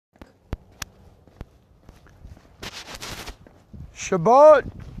Shabbat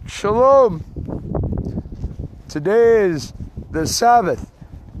Shalom. Today is the Sabbath.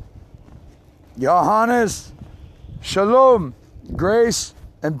 Johannes, Shalom, grace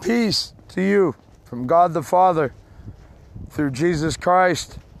and peace to you from God the Father through Jesus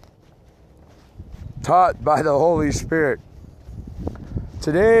Christ, taught by the Holy Spirit.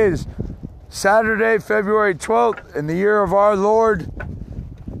 Today is Saturday, February 12th, in the year of our Lord,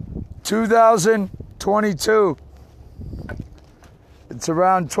 2022. It's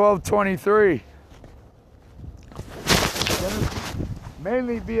around 12:23. It's going to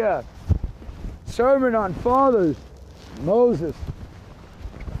mainly be a sermon on fathers. Moses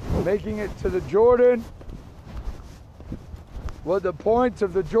making it to the Jordan, what the point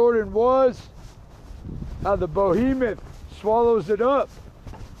of the Jordan was, how the behemoth swallows it up.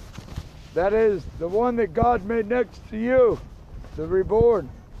 That is the one that God made next to you, the reborn.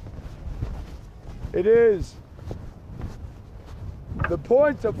 It is the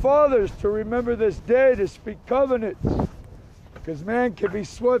point of fathers to remember this day, to speak covenants, because man can be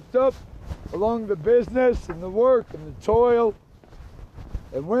swept up along the business and the work and the toil,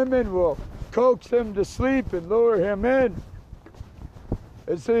 and women will coax him to sleep and lure him in.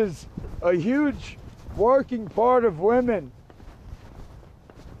 This is a huge working part of women.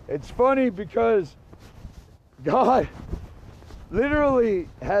 It's funny because God literally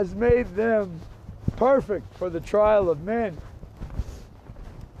has made them perfect for the trial of men.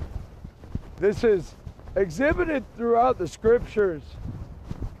 This is exhibited throughout the scriptures,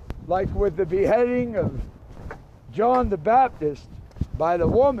 like with the beheading of John the Baptist by the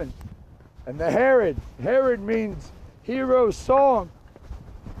woman and the Herod. Herod means hero song.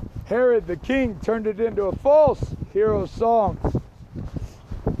 Herod the king turned it into a false hero song.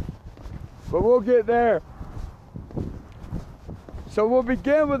 But we'll get there. So we'll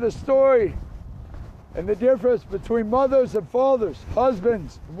begin with a story and the difference between mothers and fathers,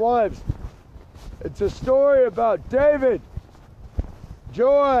 husbands and wives. It's a story about David,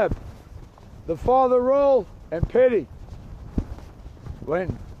 Joab, the father role, and pity.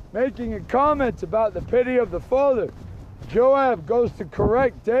 When making a comment about the pity of the father, Joab goes to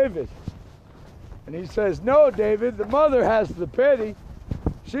correct David. And he says, "No, David, the mother has the pity.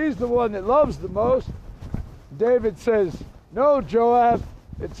 She's the one that loves the most." David says, "No, Joab,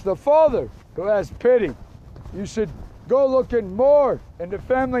 it's the father who has pity. You should go looking more into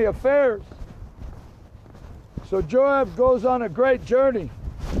family affairs." So Joab goes on a great journey.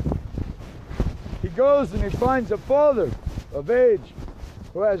 He goes and he finds a father of age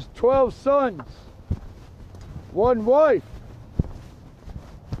who has 12 sons, one wife.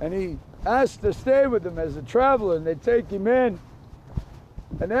 And he asks to stay with them as a traveler, and they take him in.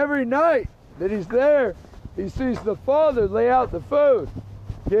 And every night that he's there, he sees the father lay out the food.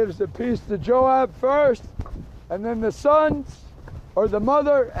 Gives a piece to Joab first, and then the sons, or the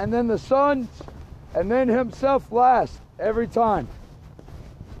mother, and then the sons, and then himself last, every time.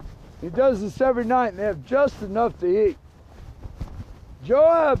 He does this every night, and they have just enough to eat.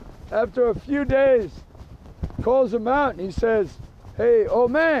 Joab, after a few days, calls him out, and he says, "Hey,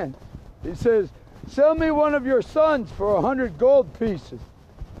 old man," he says, "sell me one of your sons for 100 gold pieces."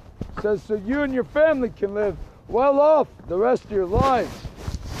 He says, "so you and your family can live well off the rest of your lives."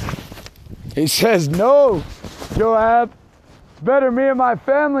 He says, "No, Joab. It's better me and my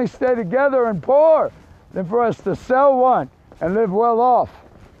family stay together and poor than for us to sell one and live well off."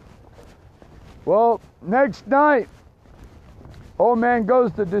 Well, next night, old man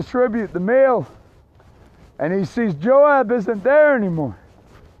goes to distribute the meal, and he sees Joab isn't there anymore.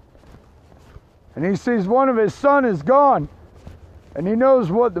 And he sees one of his sons is gone, and he knows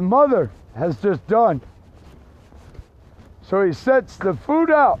what the mother has just done. So he sets the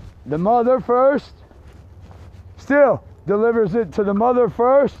food out, the mother first, still delivers it to the mother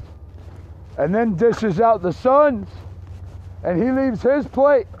first, and then dishes out the sons, and he leaves his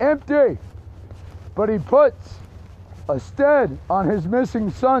plate empty, but he puts a stead on his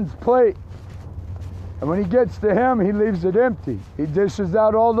missing son's plate. And when he gets to him, he leaves it empty. He dishes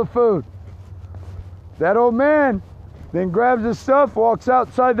out all the food. That old man then grabs his stuff, walks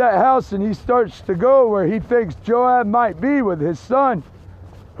outside that house, and he starts to go where he thinks Joab might be with his son,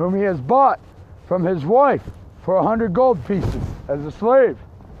 whom he has bought from his wife for 100 gold pieces as a slave.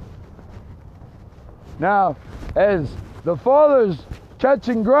 Now, as the father's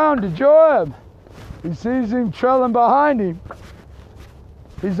catching ground to Joab, he sees him trailing behind him.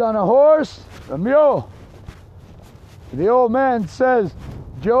 He's on a horse, a mule. The old man says,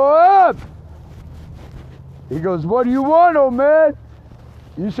 "Joab!" He goes, "What do you want, old man?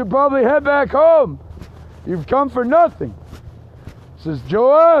 You should probably head back home. You've come for nothing." He says,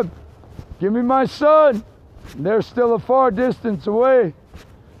 "Joab, give me my son." And they're still a far distance away.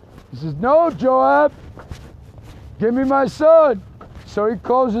 He says, no, Joab, give me my son. So he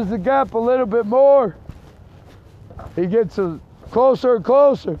closes the gap a little bit more. He gets closer and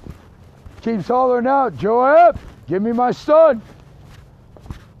closer. Keeps hollering out, Joab, give me my son.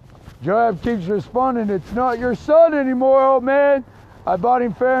 Joab keeps responding, it's not your son anymore, old man. I bought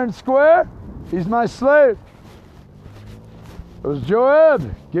him fair and square. He's my slave. It was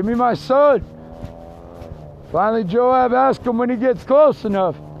Joab, give me my son. Finally, Joab asks him when he gets close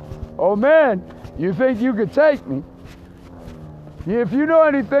enough, oh man, you think you could take me? If you know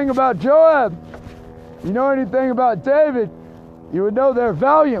anything about Joab, you know anything about David, you would know they're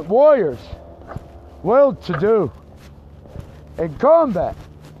valiant warriors, well-to-do, in combat.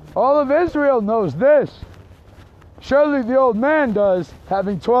 All of Israel knows this. Surely the old man does,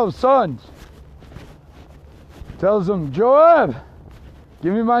 having 12 sons. Tells him, Joab,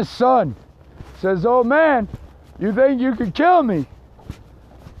 give me my son. Says, old man, you think you could kill me?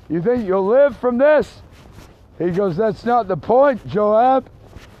 You think you'll live from this? He goes, that's not the point, Joab.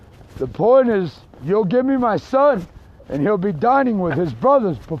 The point is, you'll give me my son, and he'll be dining with his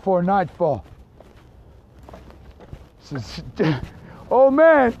brothers before nightfall. Says, oh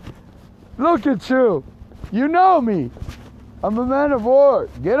man, look at you. You know me. I'm a man of war.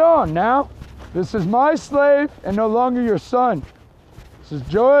 Get on now. This is my slave and no longer your son. Says,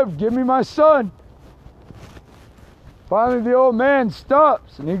 Joab, give me my son. Finally, the old man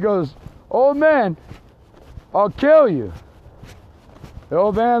stops and he goes, old man, I'll kill you. The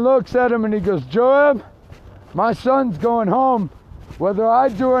old man looks at him and he goes, Joab, my son's going home. Whether I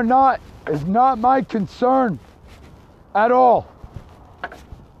do or not is not my concern at all.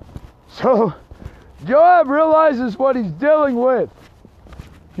 So Joab realizes what he's dealing with.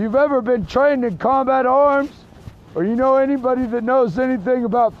 If you've ever been trained in combat arms, or you know anybody that knows anything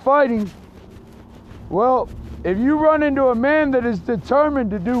about fighting, well, if you run into a man that is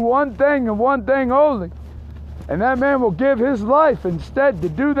determined to do one thing and one thing only, and that man will give his life instead to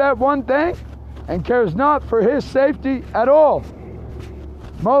do that one thing, and cares not for his safety at all,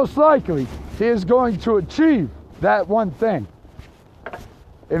 most likely he is going to achieve that one thing.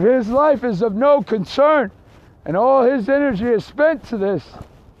 If his life is of no concern and all his energy is spent to this,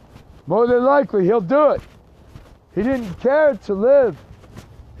 more than likely he'll do it. He didn't care to live.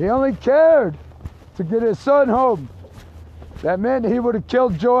 He only cared to get his son home. That meant he would have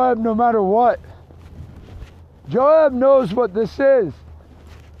killed Joab no matter what. Joab knows what this is.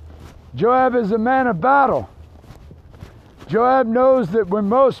 Joab is a man of battle. Joab knows that when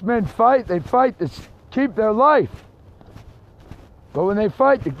most men fight, they fight to keep their life. But when they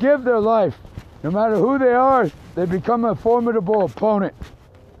fight to give their life, no matter who they are, they become a formidable opponent.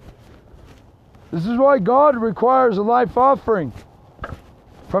 This is why God requires a life offering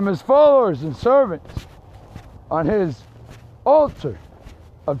from his followers and servants on his altar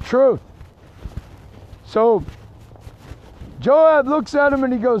of truth. So Joab looks at him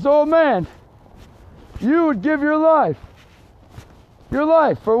and he goes, oh man, you would give your life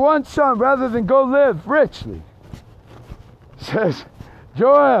for one son rather than go live richly. Says,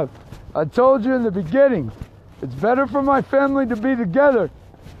 Joab, I told you in the beginning, it's better for my family to be together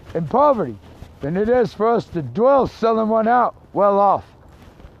in poverty than it is for us to dwell selling one out well off.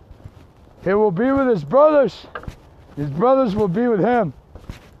 He will be with his brothers will be with him.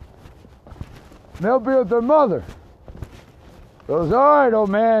 And they'll be with their mother. Goes, all right,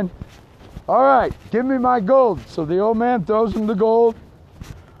 old man. All right, give me my gold. So the old man throws him the gold,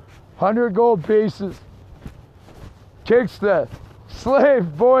 100 gold pieces, kicks the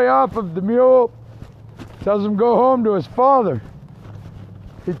slave boy off of the mule, tells him go home to his father.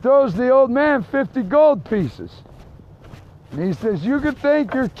 He throws the old man 50 gold pieces. And he says, you could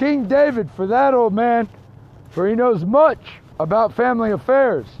thank your King David for that, old man, for he knows much about family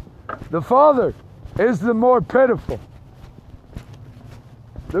affairs. The father is the more pitiful.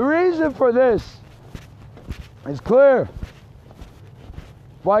 The reason for this is clear.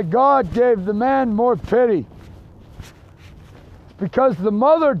 Why God gave the man more pity. It's because the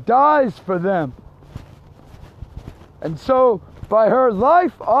mother dies for them. And so, by her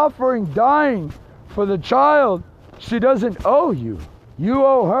life offering dying for the child, she doesn't owe you. You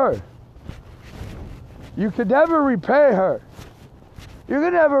owe her. You could never repay her. You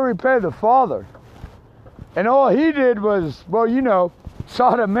could never repay the father. And all he did was, well, you know,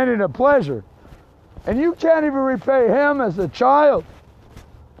 sought a minute of pleasure. And you can't even repay him as a child.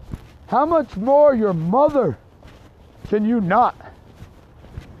 How much more your mother can you not?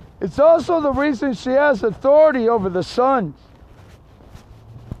 It's also the reason she has authority over the sons.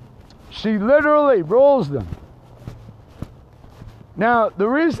 She literally rules them. Now, the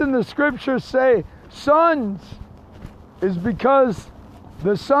reason the scriptures say sons is because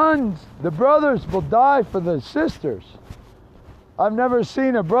the sons, the brothers, will die for the sisters. I've never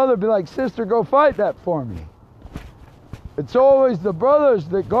seen a brother be like, sister, go fight that for me. It's always the brothers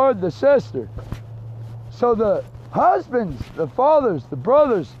that guard the sister. So the husbands, the fathers, the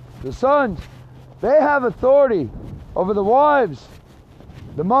brothers, the sons, they have authority over the wives,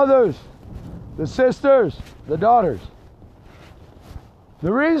 the mothers, the sisters, the daughters.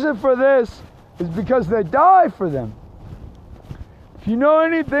 The reason for this is because they die for them. If you know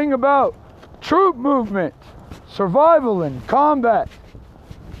anything about troop movement, survival and combat,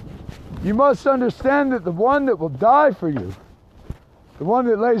 you must understand that the one that will die for you, the one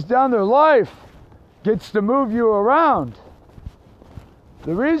that lays down their life, gets to move you around.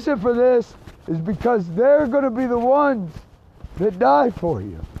 The reason for this is because they're going to be the ones that die for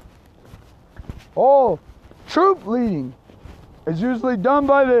you. All troop leading is usually done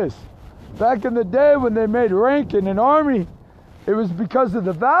by this. Back in the day when they made rank in an army, it was because of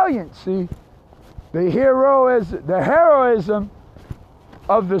the valiancy, the heroism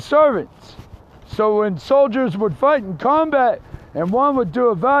of the servants. So when soldiers would fight in combat and one would do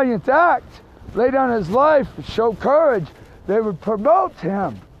a valiant act, lay down his life, show courage, they would promote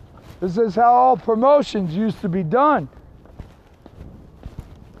him. This is how all promotions used to be done.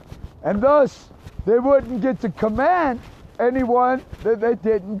 And thus, they wouldn't get to command anyone that they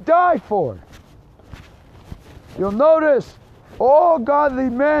didn't die for. You'll notice all godly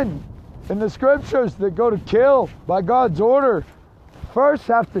men in the scriptures that go to kill by God's order first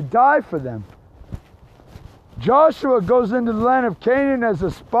have to die for them. Joshua goes into the land of Canaan as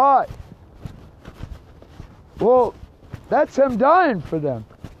a spy. Well, that's him dying for them.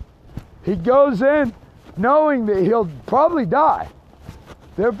 He goes in knowing that he'll probably die.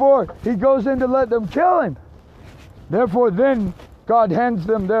 Therefore, he goes in to let them kill him. Therefore, then God hands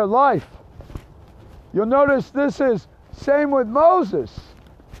them their life. You'll notice this is same with Moses.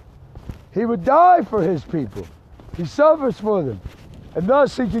 He would die for his people. He suffers for them. And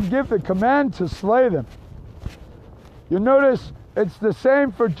thus he can give the command to slay them. You'll notice it's the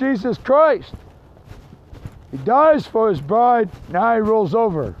same for Jesus Christ. He dies for his bride, now he rules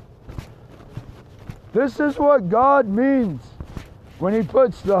over. This is what God means when he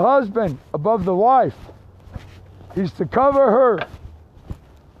puts the husband above the wife. He's to cover her.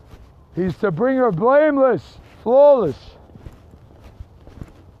 He's to bring her blameless, flawless.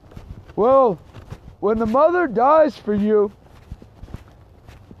 Well, when the mother dies for you,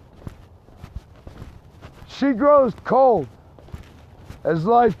 she grows cold as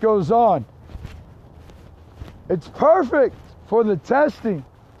life goes on. It's perfect for the testing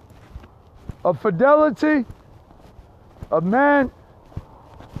of fidelity of man,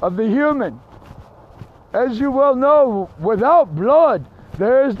 of the human. As you well know, without blood,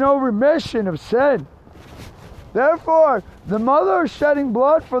 there is no remission of sin. Therefore, the mother shedding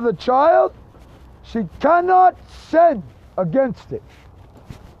blood for the child, she cannot sin against it.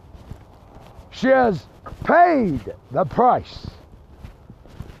 She has paid the price.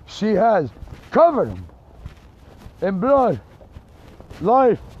 She has covered him in blood,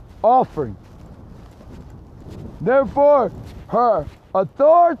 life offering. Therefore, her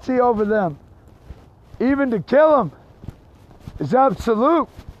authority over them, even to kill them, is absolute,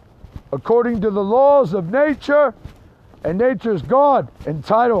 according to the laws of nature, and nature's God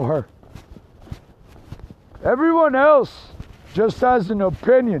entitle her. Everyone else just has an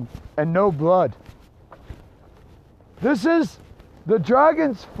opinion and no blood. This is the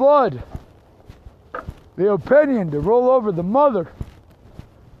dragon's flood, the opinion to roll over the mother,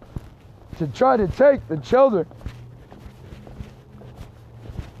 to try to take the children.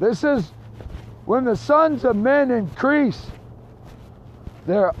 This is when the sons of men increase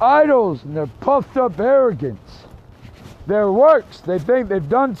their idols and their puffed up arrogance, their works. They think they've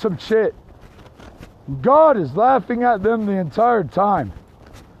done some shit. God is laughing at them the entire time.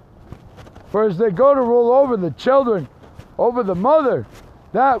 For as they go to roll over the children, over the mother,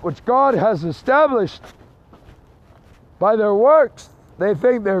 that which God has established by their works, they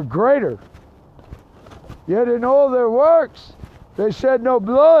think they're greater. Yet in all their works, they shed no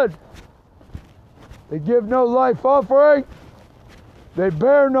blood. They give no life offering. They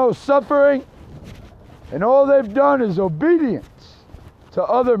bear no suffering. And all they've done is obedience to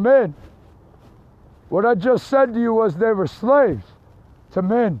other men. What I just said to you was they were slaves to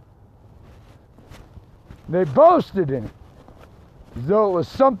men. They boasted in it as though it was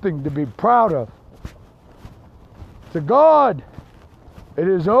something to be proud of. To God, it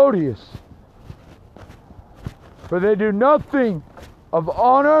is odious. For they do nothing of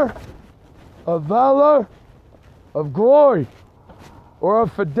honor, of valor, of glory, or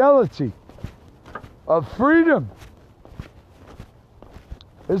of fidelity. of freedom.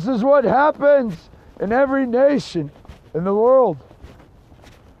 This is what happens in every nation in the world.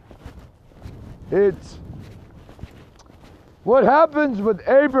 It's what happens with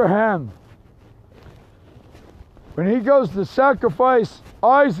Abraham when he goes to sacrifice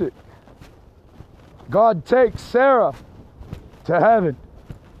Isaac. God takes Sarah to heaven.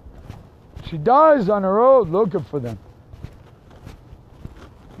 She dies on her own looking for them.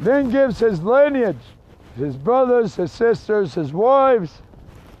 Then gives his lineage, his brothers, his sisters, his wives,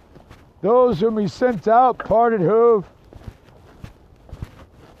 those whom he sent out, parted hoof.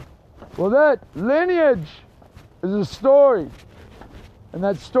 Well, that lineage is a story. And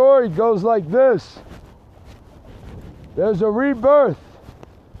that story goes like this. There's a rebirth.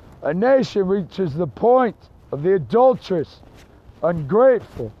 A nation reaches the point of the adulterous,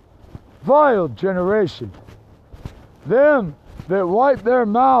 ungrateful, vile generation. Them that wipe their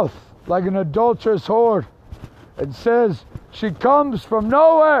mouth like an adulterous whore and says, she comes from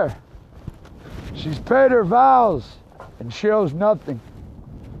nowhere. She's paid her vows and she owes nothing.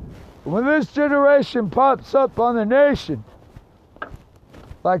 When this generation pops up on the nation,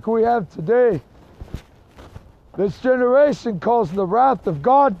 like we have today, this generation calls the wrath of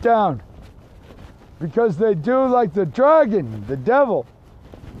God down because they do like the dragon, the devil,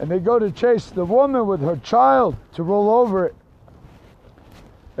 and they go to chase the woman with her child to rule over it,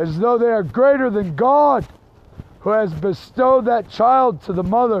 as though they are greater than God who has bestowed that child to the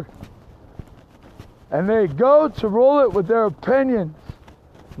mother. And they go to rule it with their opinions.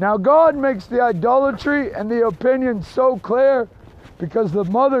 Now God makes the idolatry and the opinion so clear because the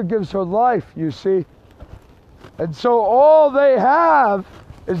mother gives her life, you see. And so all they have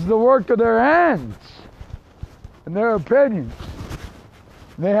is the work of their hands and their opinions.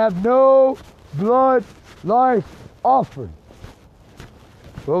 They have no blood life offering.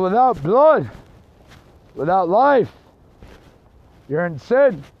 Well, without blood, without life, you're in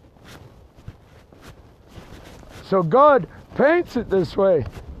sin. So God paints it this way.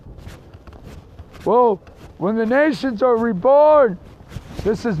 Well, when the nations are reborn,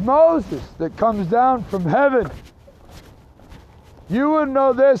 this is Moses that comes down from heaven. You would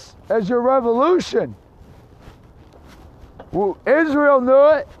know this as your revolution. Well, Israel knew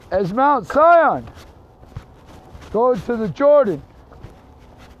it as Mount Zion, going to the Jordan.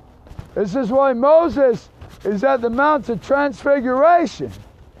 This is why Moses is at the Mount of Transfiguration.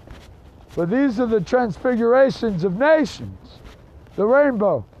 But these are the transfigurations of nations, the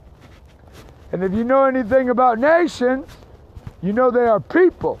rainbow. And if you know anything about nations, you know they are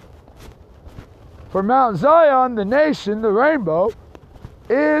people. For Mount Zion, the nation, the rainbow,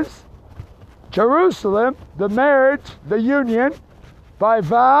 is Jerusalem, the marriage, the union, by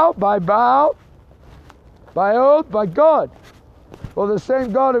vow, by oath, by God. Well, the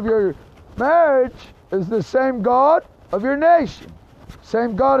same God of your marriage is the same God of your nation.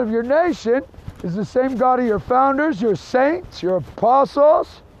 Same God of your nation is the same God of your founders, your saints, your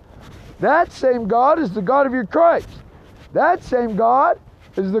apostles. That same God is the God of your Christ. That same God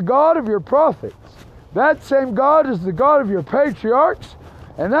is the God of your prophets. That same God is the God of your patriarchs.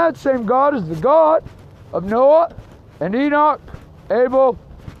 And that same God is the God of Noah and Enoch, Abel,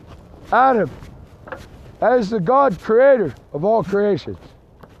 Adam. That is the God creator of all creations.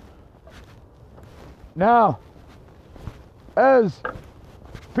 Now, as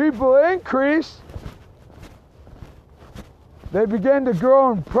people increase, they begin to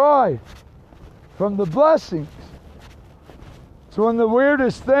grow in pride from the blessings. It's one of the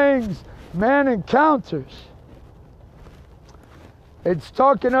weirdest things man encounters. It's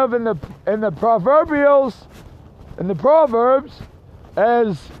talking of in the Proverbials, in the Proverbs,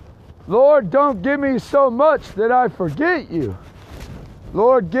 as, Lord, don't give me so much that I forget you.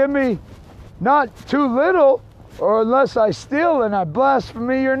 Lord, give me not too little, or unless I steal and I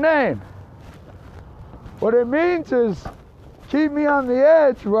blaspheme your name. What it means is, keep me on the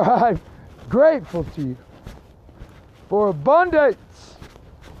edge where I'm grateful to you. For abundance,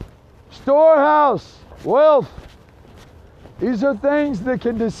 storehouse, wealth, these are things that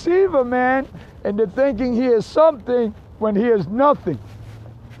can deceive a man into thinking he is something when he is nothing.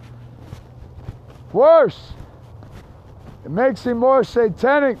 Worse, it makes him more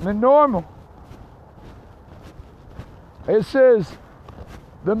satanic than normal. It says,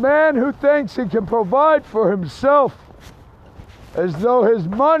 the man who thinks he can provide for himself as though his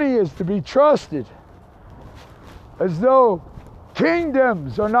money is to be trusted, as though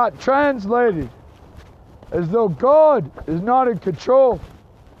kingdoms are not translated, as though God is not in control.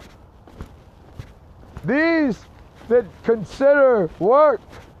 These that consider work,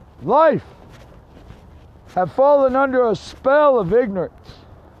 life, have fallen under a spell of ignorance.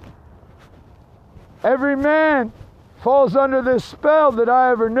 Every man falls under this spell that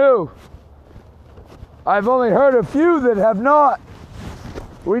I ever knew. I've only heard a few that have not.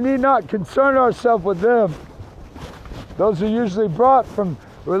 We need not concern ourselves with them. Those are usually brought from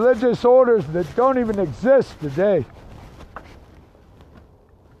religious orders that don't even exist today.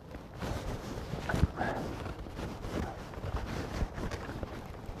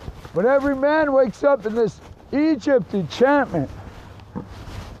 But every man wakes up in this Egypt enchantment.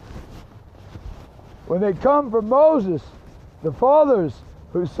 When they come from Moses, the fathers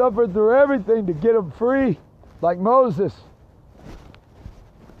who suffered through everything to get them free, like Moses,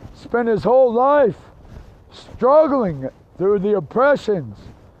 spent his whole life struggling through the oppressions,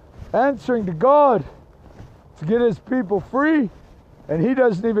 answering to God to get his people free, and he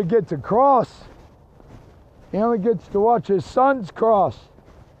doesn't even get to cross. He only gets to watch his sons cross.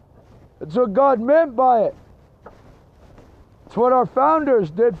 That's what God meant by it. It's what our founders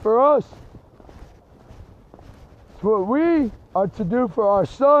did for us. It's what we are to do for our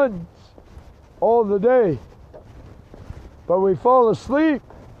sons all the day. But we fall asleep.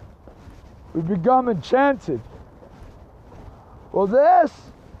 We become enchanted. Well, this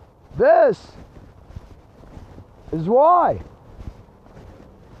is why.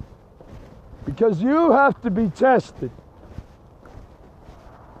 Because you have to be tested.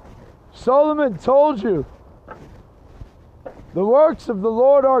 Solomon told you, the works of the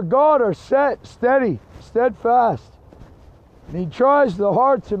Lord our God are steady, steadfast. And he tries the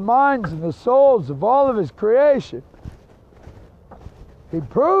hearts and minds and the souls of all of his creation. He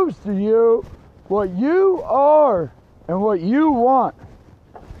proves to you what you are and what you want.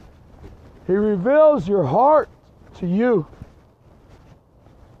 He reveals your heart to you.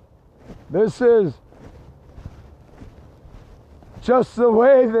 This is just the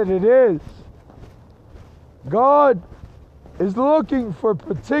way that it is. God is looking for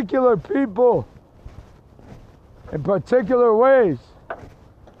particular people in particular ways.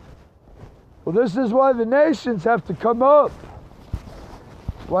 Well, this is why the nations have to come up.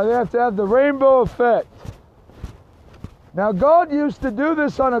 Why they have to have the rainbow effect. Now, God used to do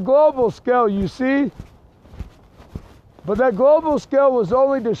this on a global scale, you see. But that global scale was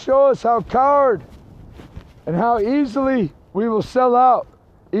only to show us how coward and how easily we will sell out,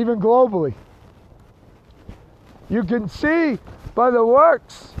 even globally. You can see by the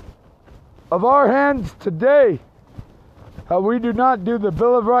works of our hands today how we do not do the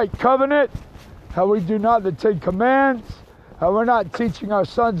Bill of Rights covenant, how we do not the Ten Commands, how we're not teaching our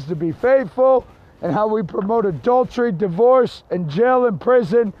sons to be faithful, and how we promote adultery, divorce, and jail and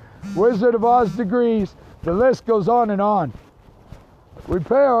prison, Wizard of Oz degrees. The list goes on and on. We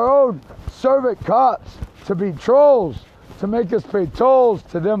pay our own servant cops to be trolls, to make us pay tolls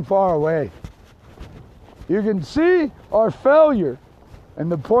to them far away. You can see our failure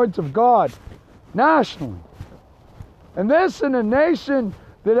and the points of God nationally. And this in a nation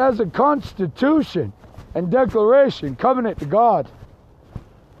that has a constitution and declaration, covenant to God.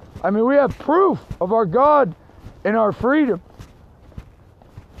 I mean, we have proof of our God and our freedom.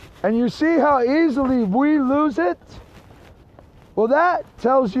 And you see how easily we lose it? Well, that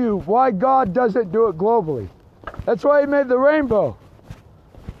tells you why God doesn't do it globally. That's why he made the rainbow.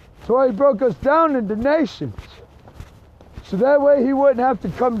 That's why he broke us down into nations. So that way he wouldn't have to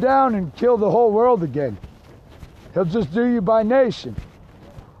come down and kill the whole world again. He'll just do you by nation.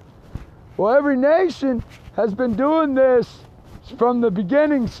 Well, every nation has been doing this from the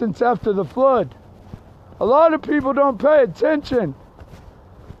beginning, since after the flood. A lot of people don't pay attention.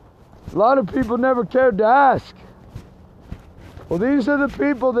 A lot of people never cared to ask. Well, these are the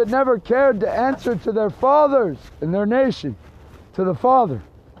people that never cared to answer to their fathers in their nation, to the Father.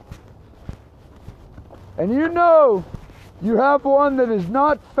 And you know you have one that is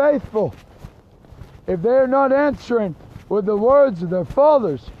not faithful if they are not answering with the words of their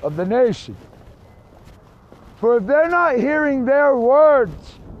fathers of the nation. For if they're not hearing their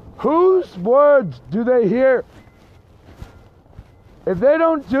words, whose words do they hear? If they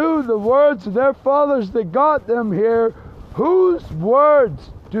don't do the words of their fathers that got them here, whose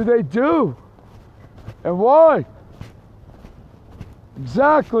words do they do? And why?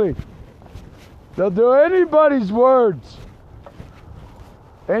 Exactly. They'll do anybody's words.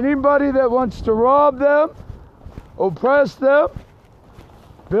 Anybody that wants to rob them, oppress them,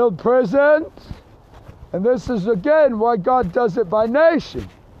 build prisons. And this is again why God does it by nation.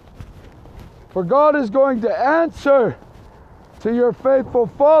 For God is going to answer to your faithful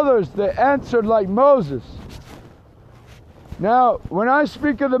fathers that answered like Moses. Now, when I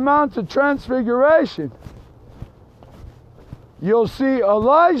speak of the Mount of Transfiguration, you'll see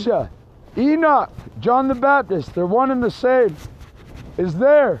Elijah, Enoch, John the Baptist, they're one and the same, is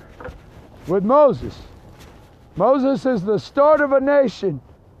there. with Moses. Moses is the start of a nation.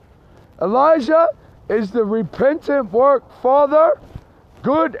 Elijah is the repentant work father.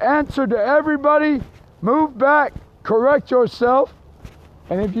 Good answer to everybody. Move back, correct yourself,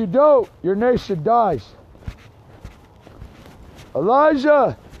 and if you don't, your nation dies.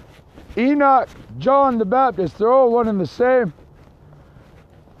 Elijah, Enoch, John the Baptist, they're all one and the same.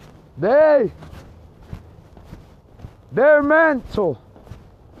 Their mantle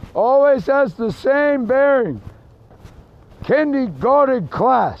always has the same bearing. Kindergarten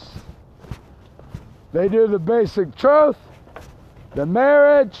class. They do the basic truth, the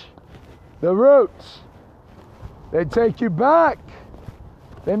marriage, the roots. They take you back.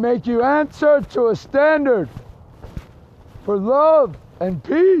 They make you answer to a standard. For love and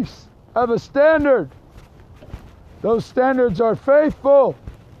peace, have a standard. Those standards are faithful.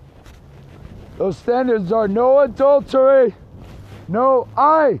 Those standards are no adultery, no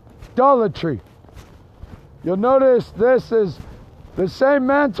idolatry. You'll notice this is the same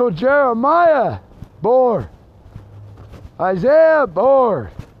mantle Jeremiah bore, Isaiah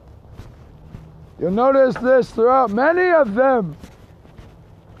bore. You'll notice this throughout many of them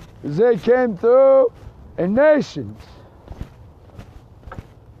as they came through in nations.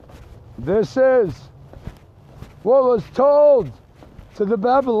 This is what was told to the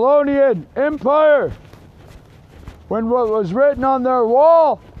Babylonian Empire when what was written on their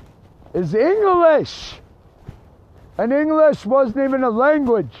wall is English. And English wasn't even a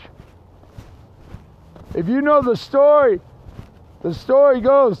language. If you know the story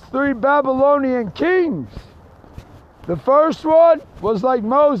goes 3 Babylonian kings. The first one was like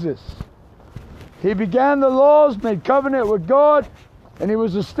Moses. He began the laws, made covenant with God, and he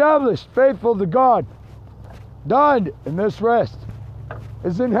was established faithful to God. Died in this rest.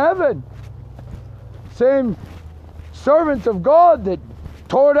 Is in heaven. Same servant of God that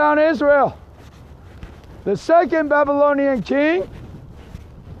tore down Israel. The second Babylonian king,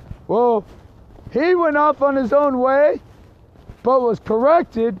 well, he went off on his own way, but was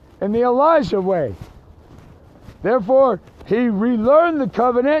corrected in the Elijah way. Therefore, he relearned the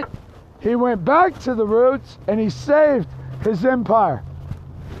covenant, he went back to the roots, and he saved his empire.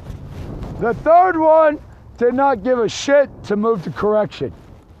 The third one did not give a shit to move to correction.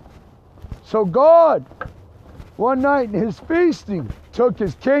 So God, one night in his feasting, took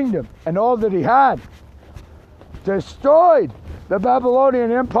his kingdom and all that he had, destroyed the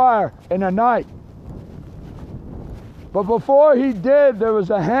Babylonian Empire in a night. But before he did, there was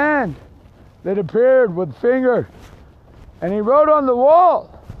a hand that appeared with finger, and he wrote on the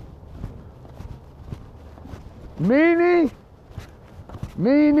wall, Mene,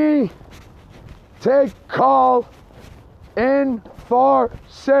 take call in for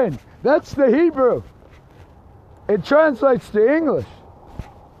sin. That's the Hebrew. It translates to English.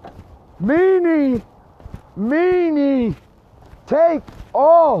 Mene, take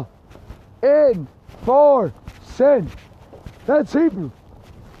all in for sin. That's Hebrew.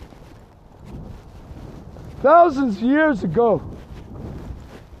 Thousands of years ago.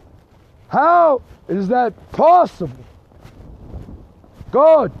 How is that possible?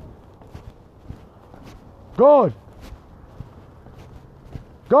 God.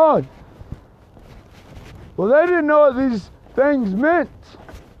 Well, they didn't know what these things meant.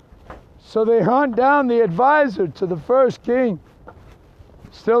 So they hunt down the advisor to the first king.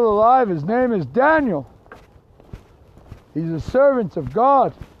 Still alive, his name is Daniel. He's a servant of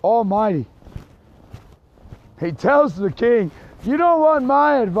God Almighty. He tells the king, you don't want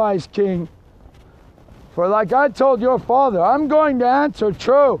my advice, king. For like I told your father, I'm going to answer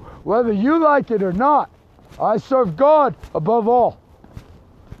true, whether you like it or not. I serve God above all.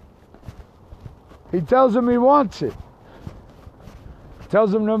 He tells him he wants it.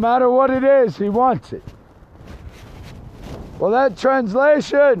 Tells him no matter what it is, he wants it. Well, that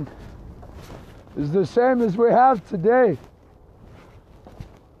translation is the same as we have today.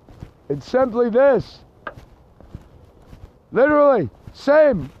 It's simply this. Literally,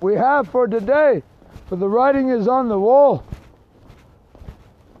 same we have for today, for the writing is on the wall.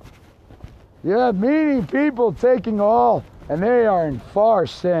 You have many people taking all, and they are in far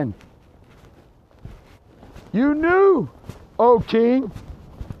sin. You knew, O king,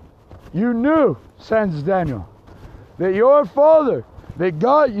 you knew, sends Daniel, that your father that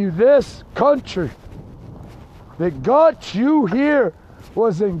got you this country, that got you here,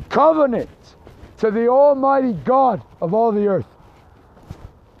 was in covenant to the Almighty God of all the earth.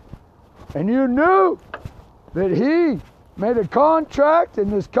 And you knew that he made a contract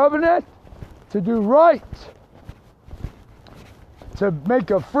in this covenant to do right, to make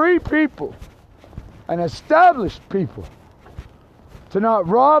a free people, an established people, to not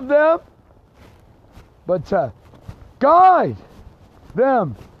rob them, but to guide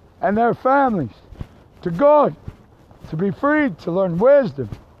them and their families to God, to be freed, to learn wisdom.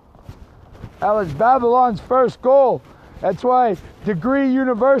 That was Babylon's first goal. That's why degree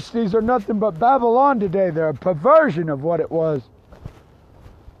universities are nothing but Babylon today. They're a perversion of what it was.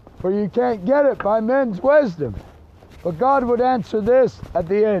 For you can't get it by men's wisdom. But God would answer this at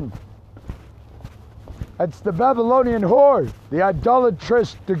the end. That's the Babylonian whore, the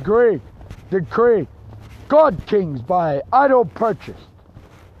idolatrous decree. God kings by idol purchased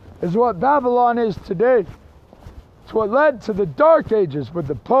is what Babylon is today. It's what led to the Dark Ages with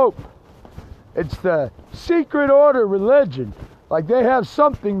the Pope. It's the secret order religion. Like they have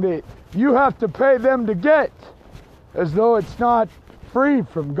something that you have to pay them to get, as though it's not free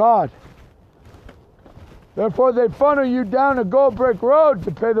from God. Therefore they funnel you down a gold brick road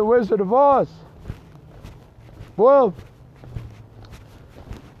to pay the Wizard of Oz. Well,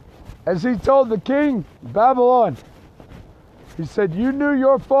 as he told the king of Babylon, he said, you knew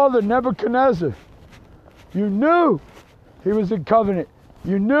your father Nebuchadnezzar. You knew he was in covenant.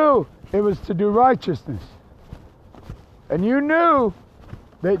 You knew it was to do righteousness. And you knew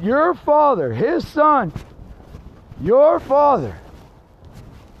that your father, his son, your father,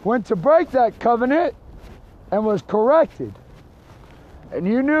 went to break that covenant and was corrected. And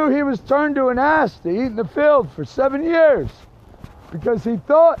you knew he was turned to an ass to eat in the field for 7 years because he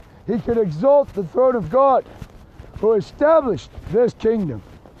thought he could exalt the throne of God who established this kingdom.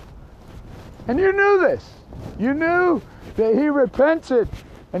 And you knew this. You knew that he repented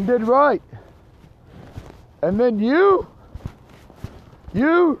and did right. And then you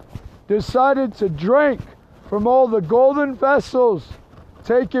decided to drink from all the golden vessels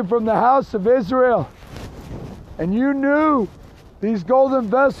taken from the house of Israel. And you knew these golden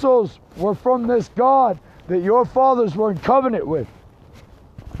vessels were from this God that your fathers were in covenant with.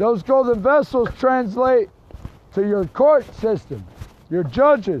 Those golden vessels translate to your court system, your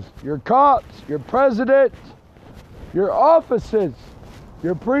judges, your cops, your president, your offices,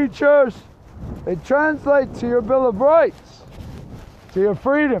 your preachers. They translate to your Bill of Rights, to your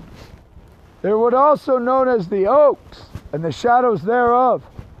freedoms. They're what also known as the oaks and the shadows thereof.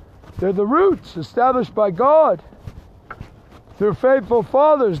 They're the roots established by God through faithful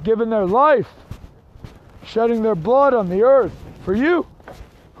fathers giving their life, shedding their blood on the earth for you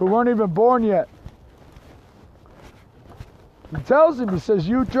who weren't even born yet. He tells him, he says,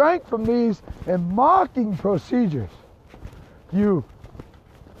 you drank from these in mocking procedures. You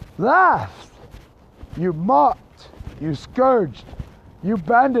laughed, you mocked, you scourged, you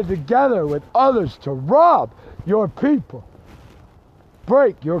banded together with others to rob your people,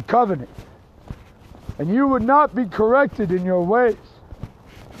 break your covenant, and you would not be corrected in your ways.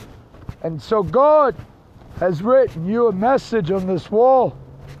 And so God has written you a message on this wall,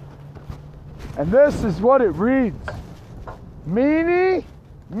 and this is what it reads. Meeny,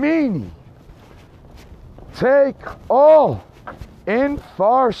 meeny, take all in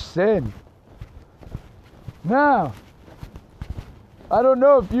far sin. Now, I don't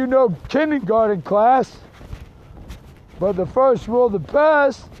know if you know kindergarten class, but the first rule to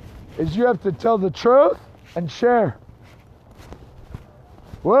pass is you have to tell the truth and share.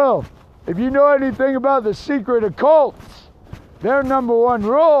 Well, if you know anything about the secret occults, their number one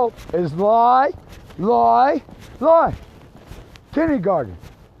rule is lie, lie, lie. Kindergarten.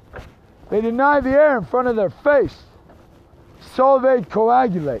 They deny the air in front of their face so they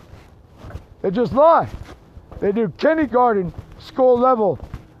coagulate. They just lie. They do kindergarten school level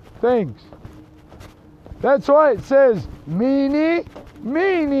things. That's why it says meeny,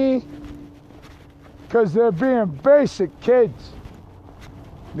 meeny, because they're being basic kids.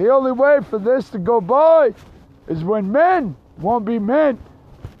 The only way for this to go by is when men won't be men.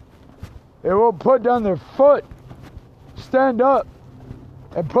 They won't put down their foot, stand up,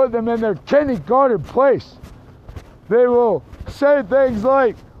 and put them in their kindergarten place. They will say things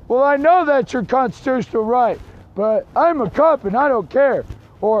like, well, I know that's your constitutional right, but I'm a cop and I don't care.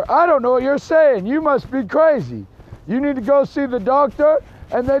 Or, I don't know what you're saying. You must be crazy. You need to go see the doctor.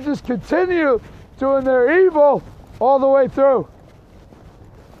 And they just continue doing their evil all the way through.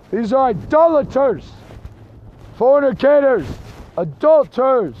 These are idolaters, fornicators,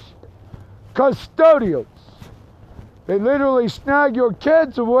 adulterers, custodials. They literally snag your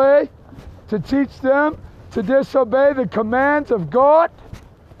kids away to teach them to disobey the commands of God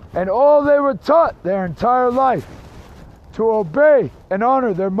and all they were taught their entire life, to obey and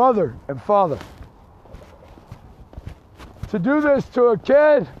honor their mother and father. To do this to a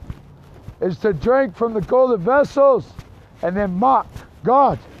kid is to drink from the golden vessels and then mock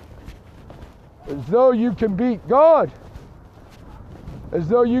God as though you can beat God. as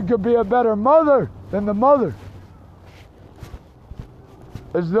though you could be a better mother than the mother.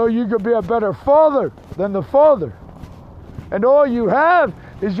 As though you could be a better father than the father. And all you have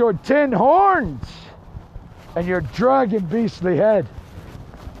is your 10 horns and your dragon beastly head.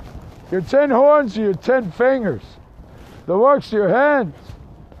 Your 10 horns are your 10 fingers. The works of your hands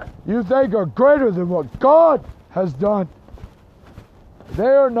you think are greater than what God has done. They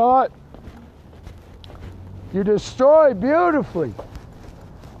are not. You destroy beautifully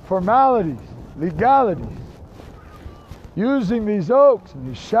formalities, legalities, using these oaks and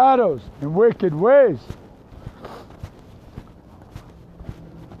these shadows in wicked ways.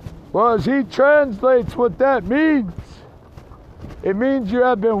 Well, as he translates what that means, it means you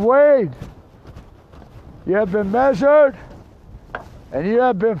have been weighed, you have been measured, and you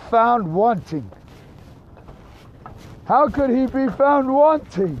have been found wanting. How could he be found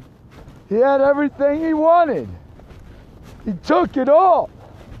wanting? He had everything he wanted. He took it all.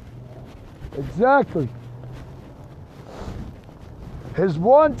 Exactly. His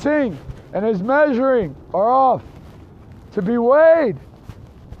wanting and his measuring are off to be weighed.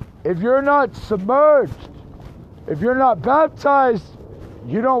 If you're not submerged, if you're not baptized,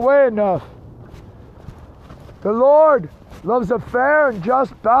 you don't weigh enough. The Lord loves a fair and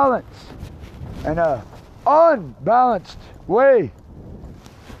just balance, and an unbalanced way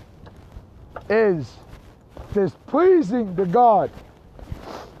is displeasing to God.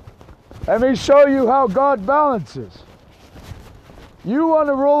 Let me show you how God balances. You want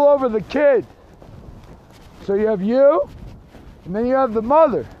to rule over the kid. So you have you, and then you have the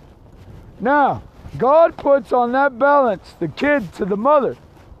mother. Now, God puts on that balance the kid to the mother,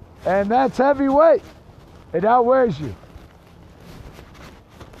 and that's heavy weight. It outweighs you.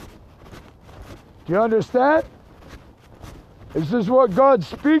 Do you understand? This is what God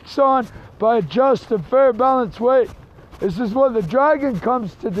speaks on by a just and fair balanced weight. This is what the dragon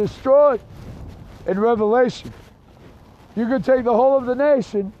comes to destroy in Revelation. You could take the whole of the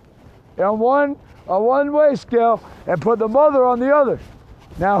nation on one weigh scale and put the mother on the other.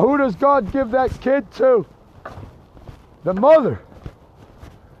 Now, who does God give that kid to? The mother.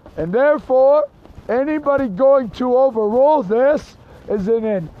 And therefore, anybody going to overrule this is in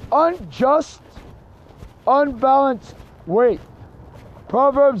an unjust, unbalanced weight.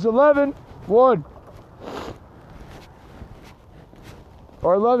 Proverbs 11:1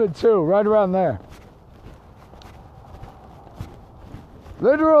 or 11:2, right around there.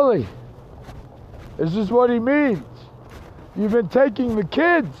 Literally, this is what he means. You've been taking the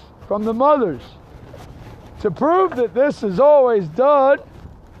kids from the mothers. To prove that this is always done,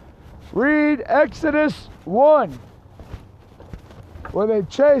 read Exodus 1, where they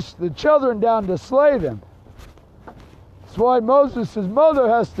chased the children down to slay them. That's why Moses' mother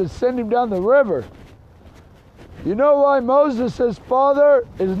has to send him down the river. You know why Moses' father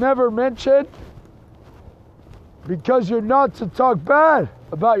is never mentioned? Because you're not to talk bad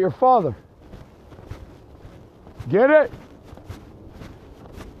about your father. Get it?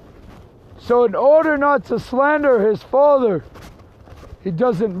 So in order not to slander his father, he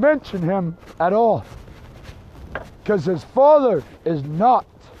doesn't mention him at all. Because his father is not.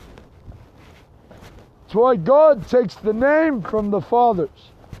 That's why God takes the name from the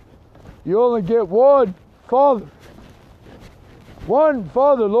fathers. You only get one father. One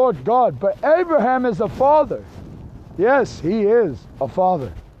father, Lord God. But Abraham is a father. Yes, he is a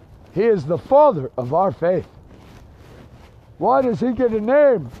father. He is the father of our faith. Why does he get a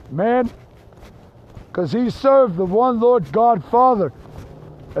name, man? Because he served the one Lord God Father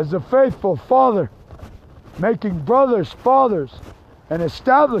as a faithful father, making brothers fathers and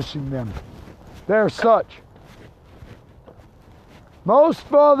establishing them. They're such. Most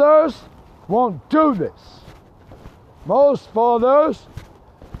fathers won't do this. Most fathers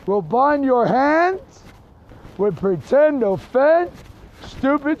will bind your hands with pretend offend,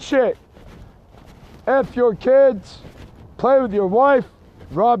 stupid shit. F your kids, play with your wife,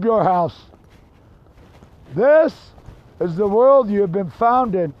 rob your house. This is the world you have been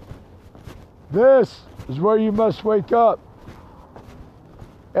found in. This is where you must wake up.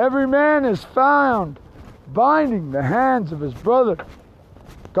 Every man is found binding the hands of his brother.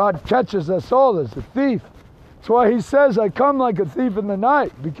 God catches us all as a thief. That's why he says, I come like a thief in the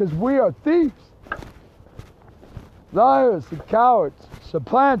night, because we are thieves. Liars and cowards,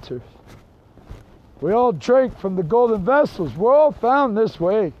 supplanters. We all drink from the golden vessels. We're all found this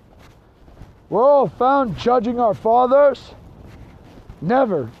way. We're all found judging our fathers.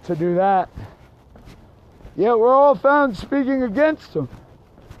 Never to do that. Yet we're all found speaking against them.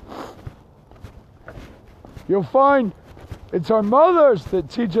 You'll find it's our mothers that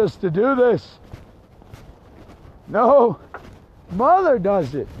teach us to do this. No, Mother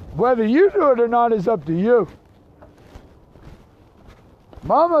does it. Whether you do it or not is up to you.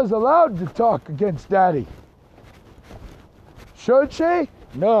 Mama's allowed to talk against daddy. Should she?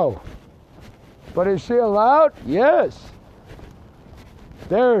 No. But is she allowed? Yes.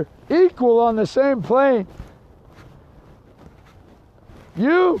 They're equal on the same plane.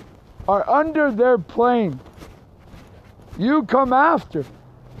 You are under their plane. You come after.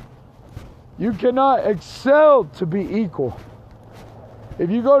 You cannot excel to be equal. If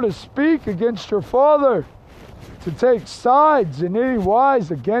you go to speak against your father, to take sides in any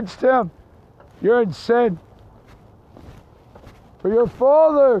wise against him, you're in sin. For your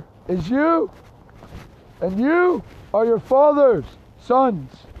father is you, and you are your father's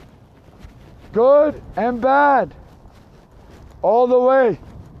sons, good and bad, all the way.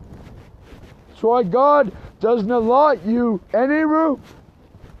 That's why God doesn't allot you any room.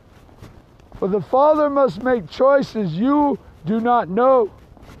 For the father must make choices you do not know.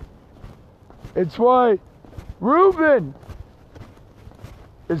 It's why Reuben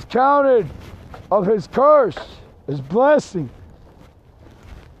is counted of his curse, his blessing,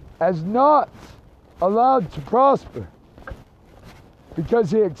 as not allowed to prosper,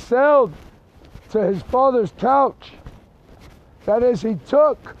 because he excelled to his father's couch. That is, he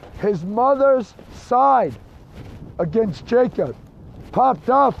took his mother's side against Jacob, popped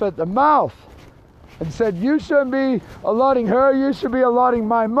off at the mouth, and said, you shouldn't be allotting her, you should be allotting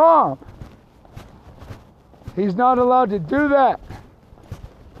my mom. He's not allowed to do that.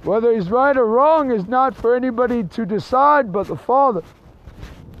 Whether he's right or wrong is not for anybody to decide but the father.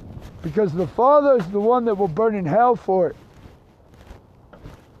 Because the father is the one that will burn in hell for it.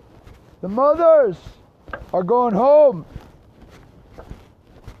 The mothers are going home.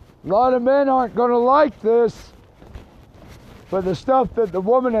 A lot of men aren't going to like this, for the stuff that the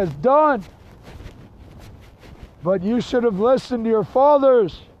woman has done. But you should have listened to your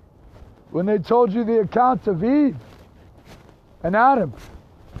fathers when they told you the account of Eve and Adam.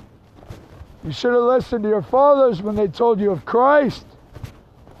 You should have listened to your fathers when they told you of Christ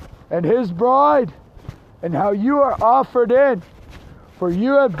and his bride and how you are offered in. For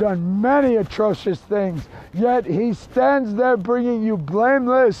you have done many atrocious things, yet he stands there bringing you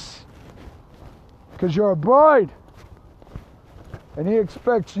blameless, because you're a bride. And he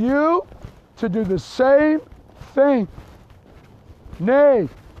expects you to do the same thing. Nay,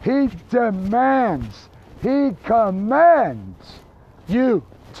 he demands, he commands you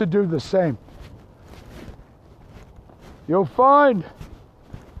to do the same. You'll find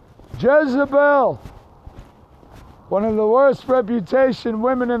Jezebel, one of the worst reputation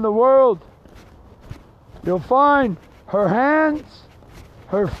women in the world. You'll find her hands,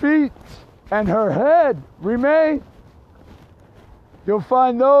 her feet, and her head remain. You'll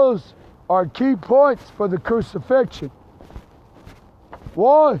find those are key points for the crucifixion.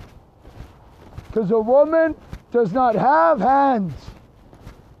 Why? Because a woman does not have hands.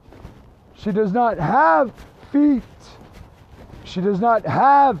 She does not have feet. She does not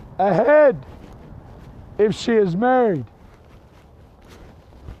have a head if she is married.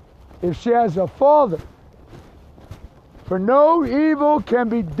 If she has a father. For no evil can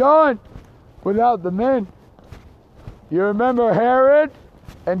be done without the men. You remember Herod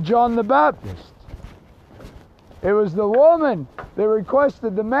and John the Baptist. It was the woman that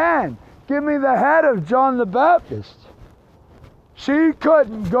requested the man, give me the head of John the Baptist. She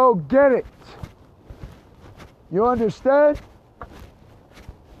couldn't go get it. You understand?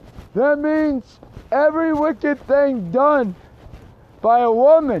 That means every wicked thing done by a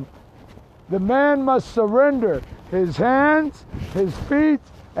woman, the man must surrender his hands, his feet,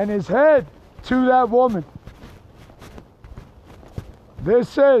 and his head to that woman.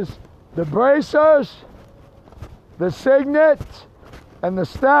 This is the bracers, the signet, and the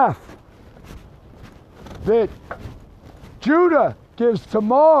staff that Judah gives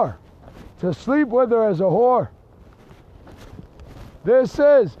Tamar to sleep with her as a whore. This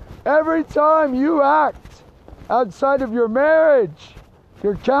is every time you act outside of your marriage,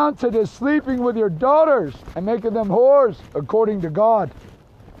 you're counted as sleeping with your daughters and making them whores according to God.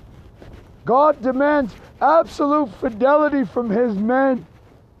 God demands absolute fidelity from his men,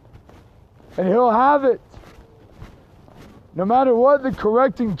 and he'll have it. No matter what the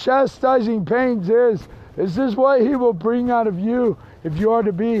correcting, chastising pains is, this is what he will bring out of you if you are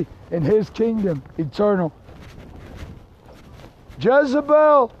to be in his kingdom eternal.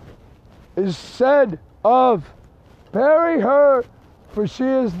 Jezebel is said of, bury her, for she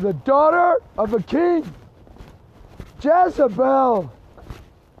is the daughter of a king. Jezebel.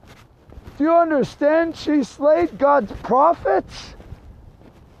 Do you understand she slayed God's prophets?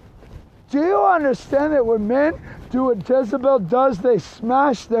 Do you understand that when men do what Jezebel does. They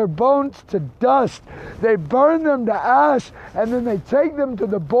smash their bones to dust. They burn them to ash, and then they take them to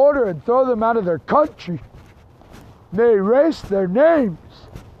the border and throw them out of their country. They erase their names.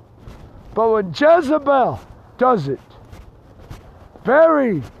 But when Jezebel does it,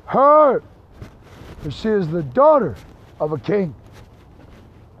 bury her, for she is the daughter of a king.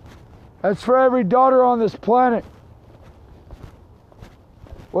 That's for every daughter on this planet.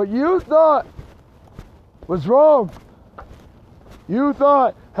 What you thought was wrong. You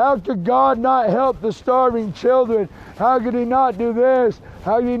thought, how could God not help the starving children? How could He not do this?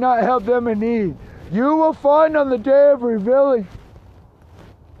 How could He not help them in need? You will find on the day of revealing,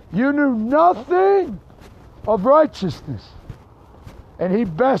 you knew nothing of righteousness, and He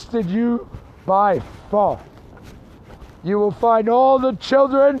bested you by far. You will find all the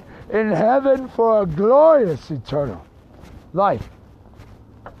children in heaven for a glorious eternal life.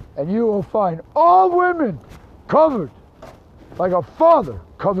 And you will find all women covered like a father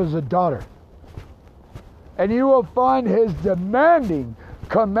covers a daughter. And you will find His demanding,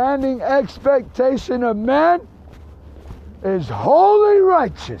 commanding expectation of man is wholly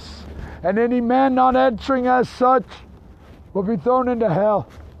righteous. And any man not entering as such will be thrown into hell.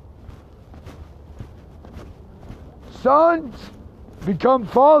 Sons become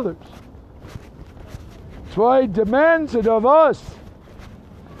fathers. That's why He demands it of us.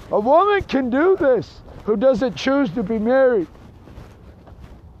 A woman can do this who doesn't choose to be married.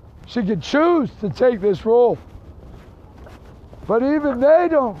 She can choose to take this role. But even they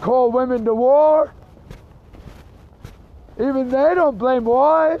don't call women to war. Even they don't blame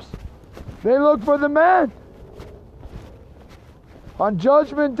wives. They look for the man. On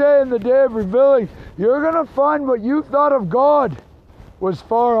Judgment Day and the day of revealing, you're going to find what you thought of God was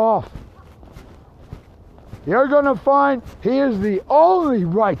far off. You're going to find He is the only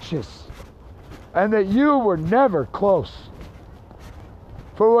righteous, and that you were never close.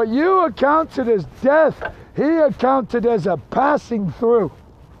 For what you accounted as death, He accounted as a passing through.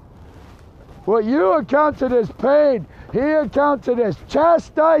 What you accounted as pain, He accounted as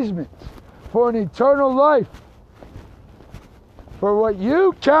chastisement for an eternal life. For what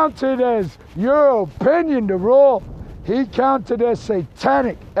you counted as your opinion to rule, He counted as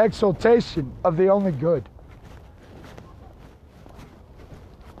satanic exaltation of the only good.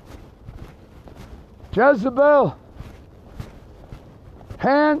 Jezebel,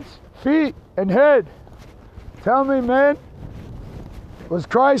 hands, feet, and head. Tell me, man, was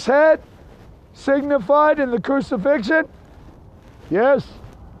Christ's head signified in the crucifixion? Yes.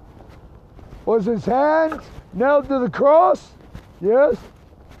 Was His hands nailed to the cross? Yes.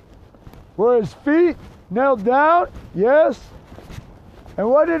 Were His feet nailed down? Yes. And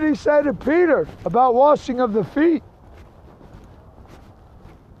what did He say to Peter about washing of the feet?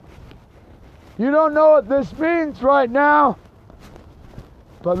 You don't know what this means right now,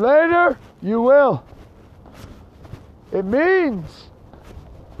 but later you will. It means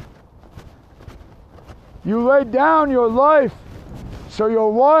you lay down your life so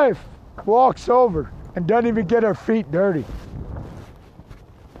your wife walks over and doesn't even get her feet dirty.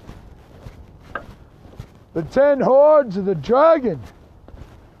 The 10 hordes of the dragon.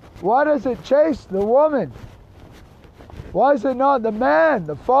 Why does it chase the woman? Why is it not the man,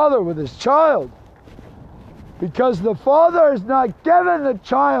 the father with his child? Because the father is not given the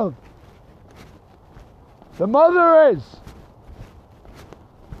child. The mother is.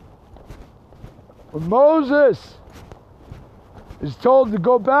 When Moses is told to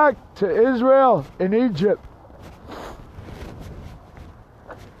go back to Israel in Egypt,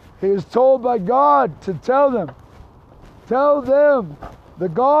 he is told by God to tell them the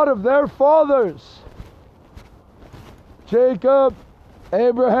God of their fathers, Jacob,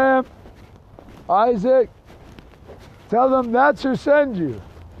 Abraham, Isaac, tell them that's who sends you.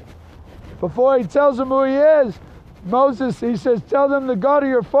 Before he tells them who He is, Moses, he says, tell them the God of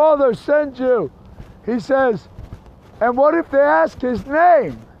your father sent you. He says, and what if they ask His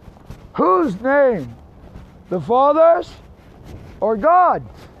name? Whose name? The Father's or God's?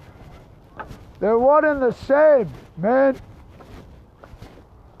 They're one and the same, man.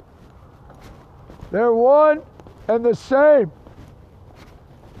 They're one and the same.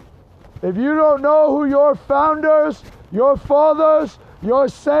 If you don't know who your founders, your fathers, your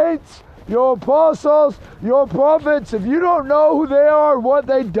saints, your apostles, your prophets, if you don't know who they are, what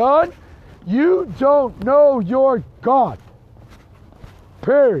they've done, you don't know your God.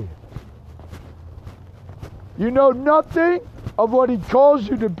 Period. You know nothing of what He calls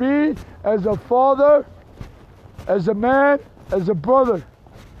you to be as a father, as a man, as a brother.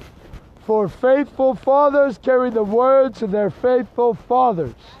 For faithful fathers carry the words of their faithful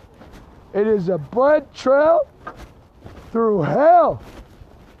fathers. It is a bread trail through hell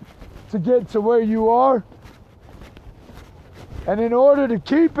to get to where you are. And in order to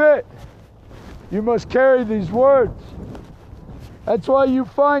keep it, you must carry these words. That's why you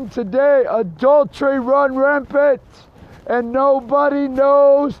find today adultery run rampant and nobody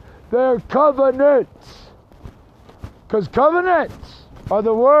knows their covenants. Because covenants are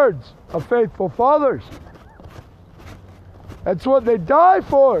the words of faithful fathers. That's what they die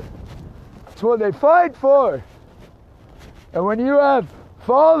for. That's what they fight for. And when you have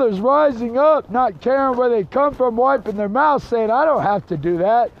fathers rising up, not caring where they come from, wiping their mouths, saying, I don't have to do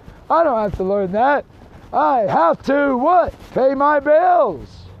that. I don't have to learn that. I have to what? Pay my bills.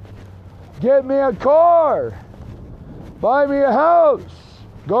 Get me a car. Buy me a house.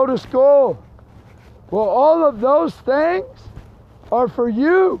 Go to school. Well, all of those things are for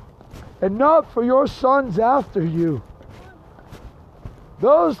you and not for your sons after you.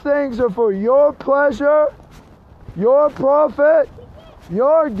 Those things are for your pleasure, your profit,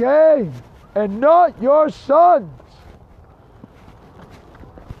 your gain, and not your sons.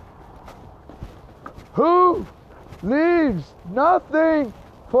 Who leaves nothing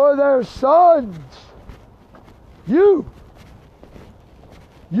for their sons? You.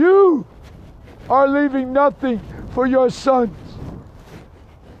 You are leaving nothing for your sons.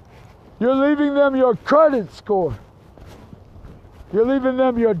 You're leaving them your credit score. You're leaving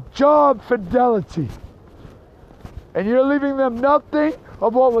them your job fidelity. And you're leaving them nothing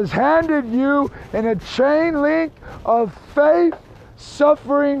of what was handed you in a chain link of faith,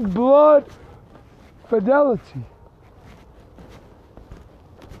 suffering, blood, fidelity.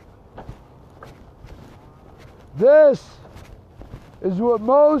 This is what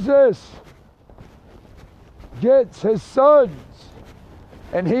Moses gets his sons,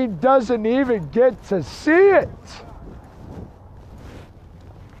 and he doesn't even get to see it.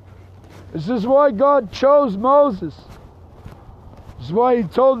 This is why God chose Moses. This is why he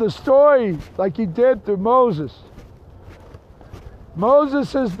told the story like he did through Moses.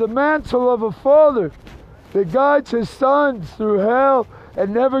 Moses is the mantle of a father that guides his sons through hell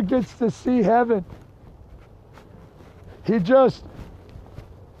and never gets to see heaven. He just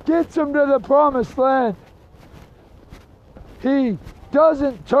gets them to the promised land. He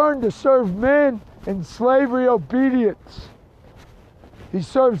doesn't turn to serve men in slavery obedience. He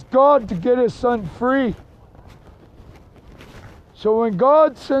serves God to get his son free. So when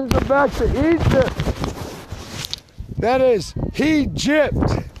God sends him back to Egypt, that is Egypt.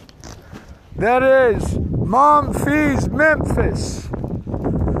 That is Memphis, Memphis.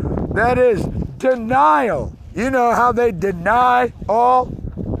 That is denial. You know how they deny all?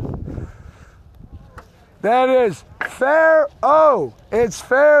 That is Pharaoh. It's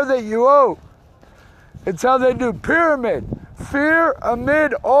fair that you owe. It's how they do pyramid. Fear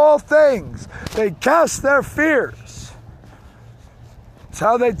amid all things. They cast their fears. It's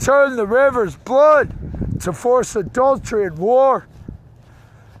how they turn the rivers blood to force adultery and war.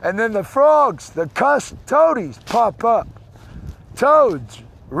 And then the frogs, the cussed toadies, pop up. Toads,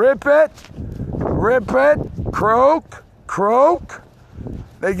 rip it, croak, croak.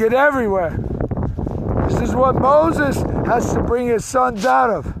 They get everywhere. This is what Moses has to bring his sons out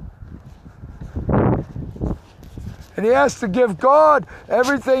of. And he has to give God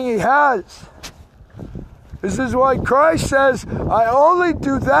everything he has. This is why Christ says, I only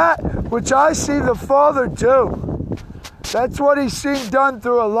do that which I see the Father do. That's what he's seen done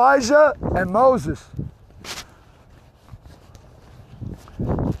through Elijah and Moses.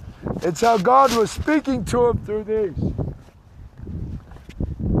 It's how God was speaking to him through these.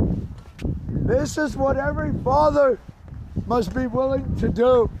 This is what every father must be willing to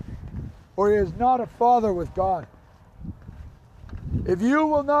do, or he is not a father with God. If you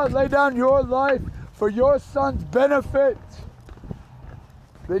will not lay down your life for your son's benefit,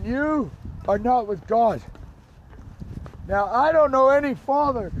 then you are not with God. Now, I don't know any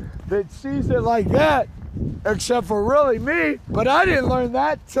father that sees it like that, except for really me, but I didn't learn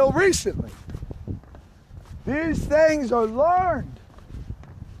that till recently. These things are learned.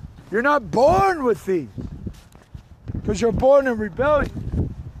 You're not born with these, because you're born in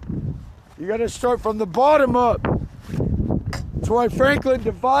rebellion. You got to start from the bottom up. That's why Franklin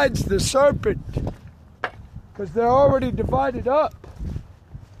divides the serpent, because they're already divided up.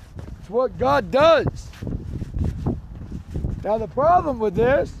 It's what God does. Now the problem with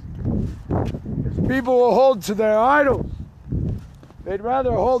this is people will hold to their idols. They'd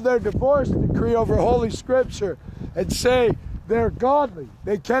rather hold their divorce decree over Holy Scripture and say they're godly.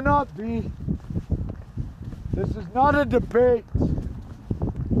 They cannot be. This is not a debate.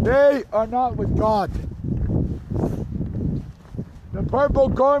 They are not with God. The purple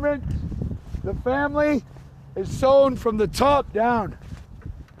garment, the family, is sown from the top down.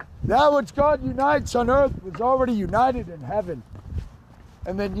 That which God unites on earth was already united in heaven.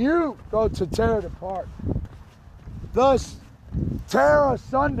 And then you go to tear it apart. Thus, tear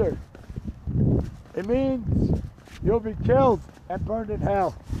asunder. It means you'll be killed and burned in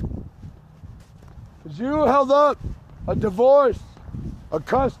hell. Because you held up a divorce, a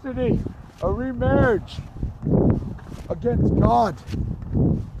custody, a remarriage against God.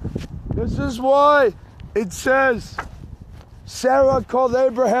 This is why it says Sarah called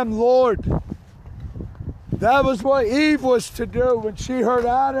Abraham Lord. That was what Eve was to do when she heard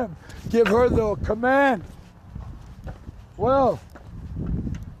Adam give her the command. Well,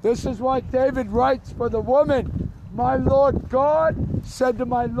 this is why David writes for the woman, my Lord God said to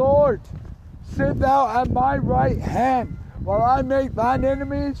my Lord, sit thou at my right hand while I make thine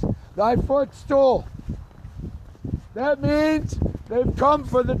enemies thy footstool. That means they've come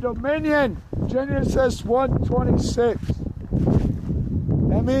for the dominion. Genesis 1:26.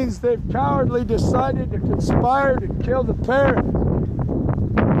 That means they've cowardly decided to conspire to kill the parent,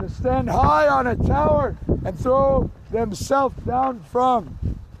 to stand high on a tower and throw themselves down from.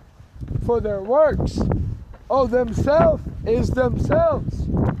 For their works, themselves is themselves.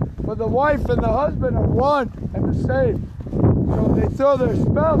 For the wife and the husband are one and the same. So they throw their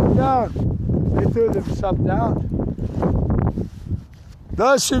spouse down, they threw themselves down.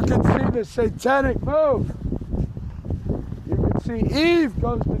 Thus you can see the satanic move. You can see Eve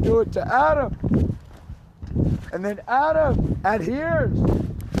goes to do it to Adam. And then Adam adheres.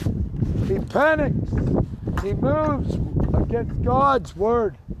 He panics. He moves against God's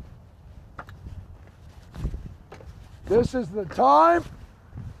word. This is the time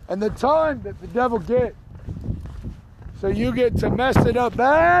and the time that the devil gets. So you get to mess it up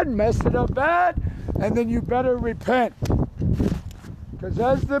bad, and then you better repent. Because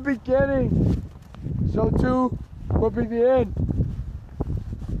as the beginning, so too will be the end.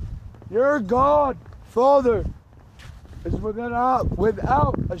 Your God, Father, is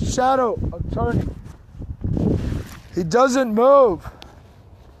without a shadow of turning. He doesn't move.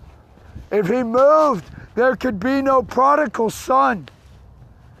 If he moved, there could be no prodigal son.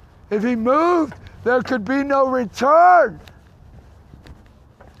 If he moved, there could be no return.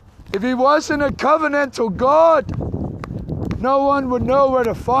 If he wasn't a covenantal God, no one would know where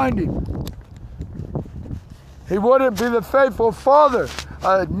to find him. He wouldn't be the faithful father,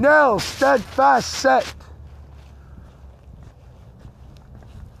 a nail steadfast set.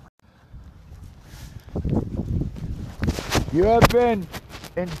 You have been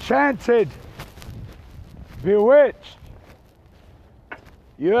enchanted, bewitched.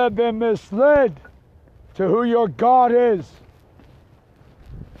 You have been misled to who your God is.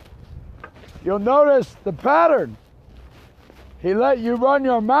 You'll notice the pattern. He let you run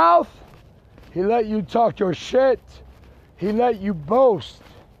your mouth. He let you talk your shit. He let you boast.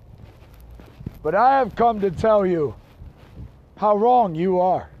 But I have come to tell you how wrong you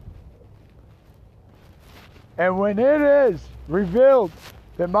are. And when it is revealed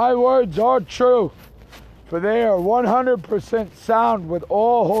that my words are true, for they are 100% sound with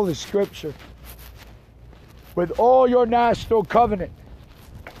all Holy Scripture, with all your national covenant,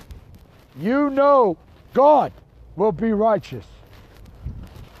 you know God will be righteous.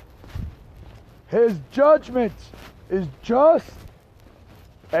 His judgment is just,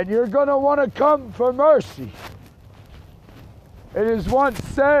 and you're going to want to come for mercy. It is once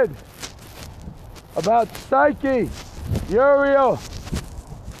said about Psyche, Uriel.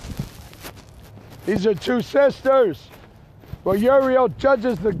 These are two sisters. Well, Uriel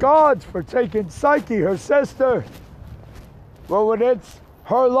judges the gods for taking Psyche, her sister. Well, when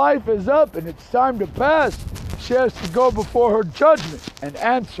her life is up and it's time to pass, she has to go before her judgment and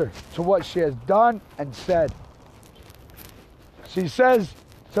answer to what she has done and said. She says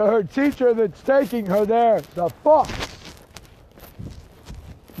to her teacher that's taking her there, the fox,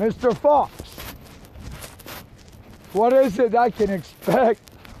 Mr. Fox, what is it I can expect?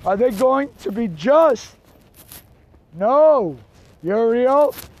 Are they going to be just? No,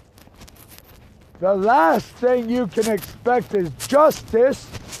 Uriel. The last thing you can expect is justice,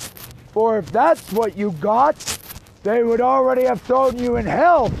 for if that's what you got, they would already have thrown you in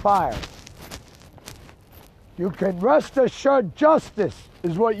hellfire. You can rest assured justice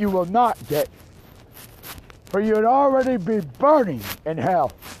is what you will not get, for you'd already be burning in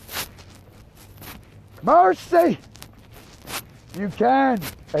hell. Mercy, you can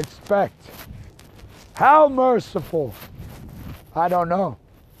expect. How merciful? I don't know.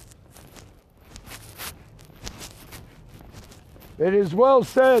 It is well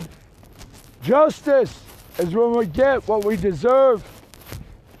said, justice is when we get what we deserve,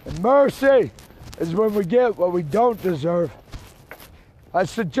 and mercy is when we get what we don't deserve. I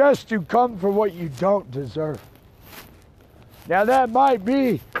suggest you come for what you don't deserve. Now that might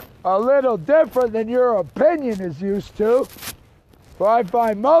be a little different than your opinion is used to, for I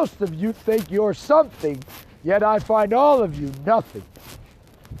find most of you think you're something, yet I find all of you nothing.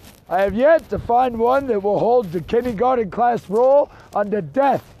 I have yet to find one that will hold the kindergarten class rule unto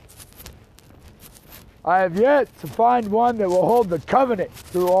death. I have yet to find one that will hold the covenant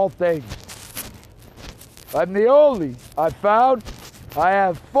through all things. I'm the only I've found. I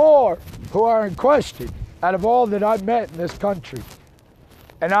have 4 who are in question out of all that I've met in this country.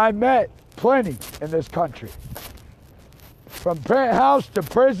 And I met plenty in this country. From penthouse to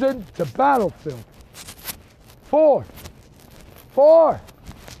prison to battlefield. 4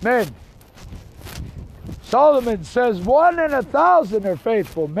 men. Solomon says 1 in 1,000 are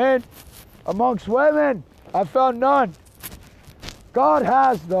faithful men. Amongst women, I found none. God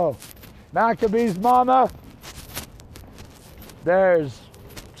has, though. Maccabee's mama. There's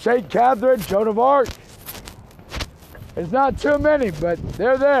St. Catherine, Joan of Arc. There's not too many, but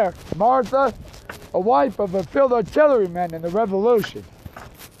they're there. Martha, a wife of a field artilleryman in the Revolution.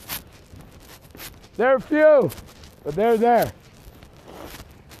 They're few, but they're there.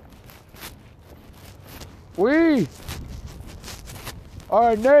 We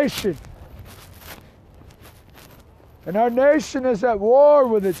are a nation. And our nation is at war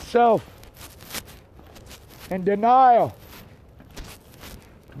with itself, in denial.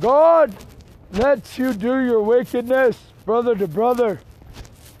 God lets you do your wickedness, brother to brother,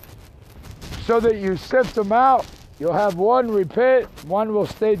 so that you sift them out. You'll have one repent, one will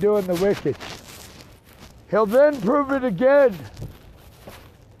stay doing the wicked. He'll then prove it again,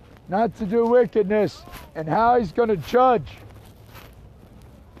 not to do wickedness, and how he's going to judge.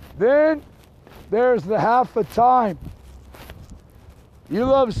 Then there's the half a time. You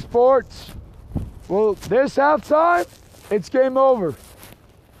love sports. Well, this halftime, it's game over.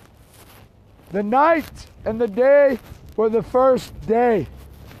 The night and the day were the first day.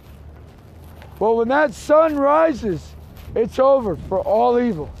 Well, when that sun rises, it's over for all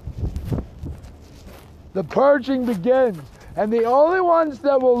evil. The purging begins. And the only ones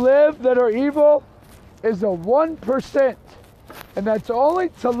that will live that are evil is the 1%. And that's only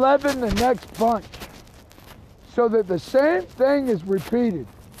to leaven the next bunch. So that the same thing is repeated.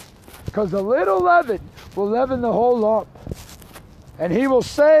 Because a little leaven will leaven the whole lump. And he will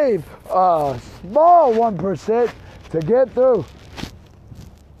save a small 1% to get through.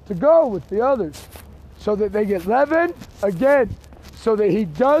 To go with the others. So that they get leavened again. So that he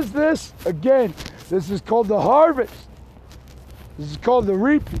does this again. This is called the harvest. This is called the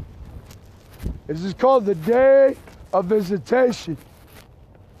reaping. This is called the day of visitation.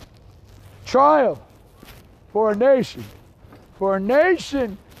 Trial for a nation. For a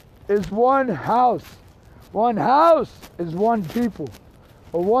nation is one house. One house is one people.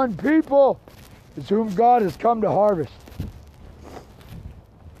 Or one people is whom God has come to harvest.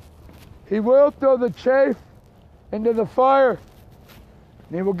 He will throw the chaff into the fire.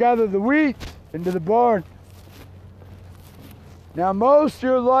 And he will gather the wheat into the barn. Now, most of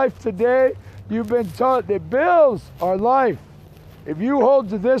your life today, you've been taught that bills are life. If you hold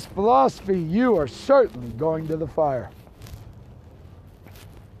to this philosophy, you are certainly going to the fire.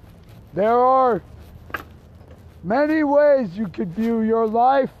 There are many ways you could view your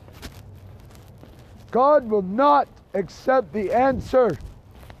life. God will not accept the answer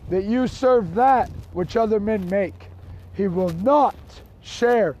that you serve that which other men make. He will not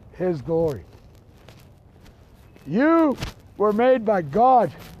share his glory. You were made by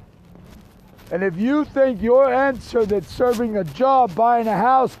God. And if you think your answer that serving a job, buying a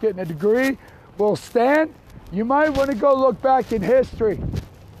house, getting a degree will stand, you might want to go look back in history.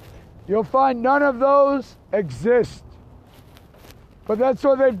 You'll find none of those exist. But that's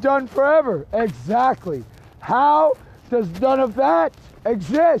what they've done forever. Exactly. How does none of that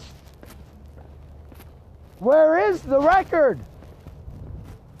exist? Where is the record?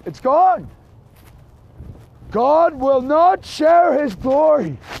 It's gone. God will not share his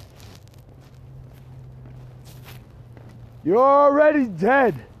glory. You're already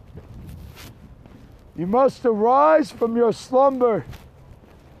dead. You must arise from your slumber.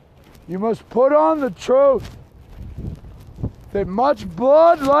 You must put on the truth that much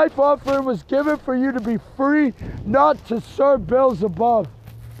blood life offering was given for you to be free, not to serve bills above.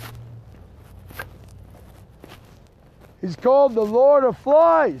 He's called the Lord of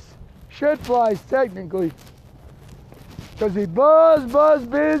Flies. Shit flies, technically. Because he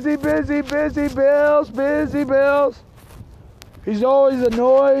busy bills. He's always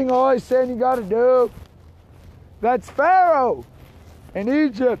annoying, always saying you got to do. That's Pharaoh. in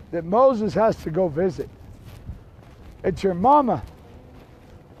Egypt that Moses has to go visit. It's your mama.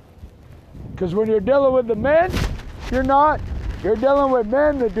 Because when you're dealing with the men, you're not. You're dealing with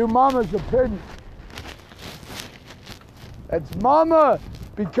men that do mama's opinion. It's mama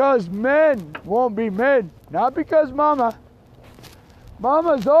because men won't be men. Not because mama.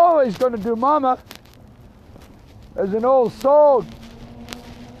 Mama's always going to do mama. There's an old song.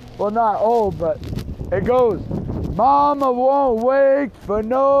 Well, not old, but it goes, Mama won't wake for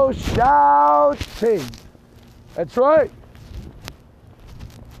no shouting. That's right.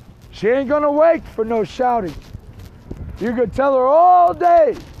 She ain't going to wake for no shouting. You could tell her all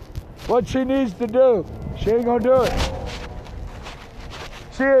day what she needs to do. She ain't going to do it.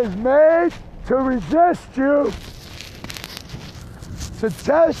 She is made to resist you, to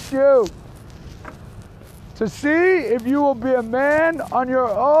test you, to see if you will be a man on your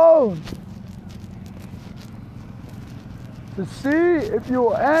own, to see if you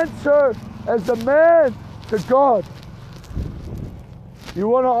will answer as a man to God. You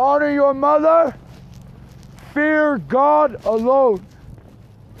want to honor your mother? Fear God alone.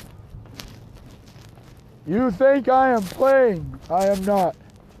 You think I am playing? I am not.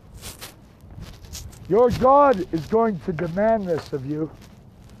 Your God is going to demand this of you.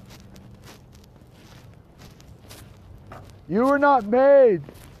 You were not made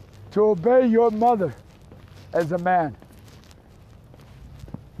to obey your mother as a man.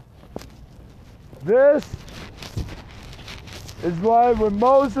 This is why when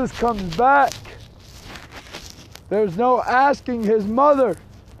Moses comes back, there's no asking his mother.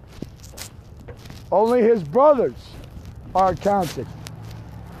 Only his brothers are counted.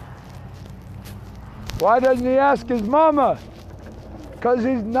 Why doesn't he ask his mama? Because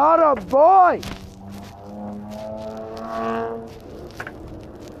he's not a boy.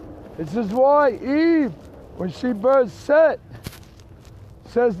 This is why Eve, when she birthed Seth,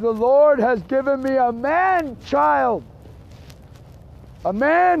 says, the Lord has given me a man-child. A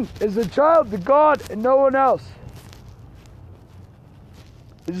man is a child to God and no one else.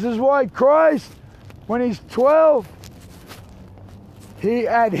 This is why Christ, when he's 12, he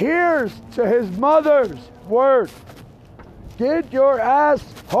adheres to his mother's word. Get your ass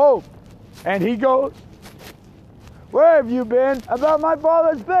home. And he goes, where have you been? About my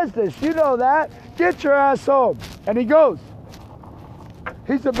father's business. You know that. Get your ass home. And he goes.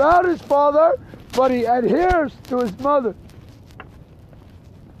 He's about his father, but he adheres to his mother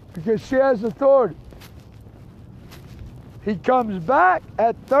because she has authority. He comes back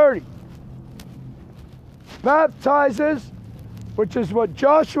at 30, baptizes, which is what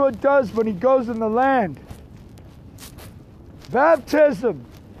Joshua does when he goes in the land. Baptism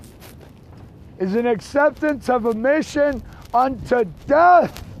is an acceptance of a mission unto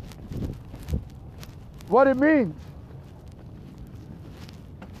death. What it means.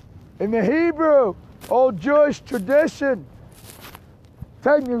 In the Hebrew, old Jewish tradition,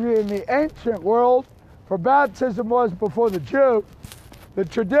 technically in the ancient world, for baptism was before the Jew, the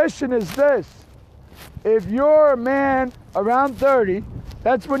tradition is this. If you're a man around 30,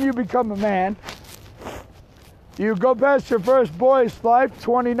 that's when you become a man. You go past your first boy's life,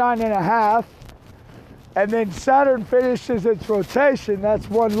 29 and a half, and then Saturn finishes its rotation. That's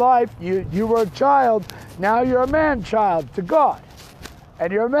one life. You were a child. Now you're a man-child to God.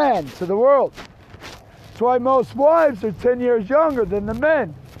 And you're a man to the world. That's why most wives are 10 years younger than the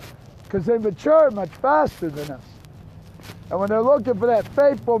men, because they mature much faster than us. And when they're looking for that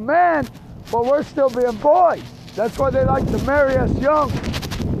faithful man, well, we're still being boys. That's why they like to marry us young,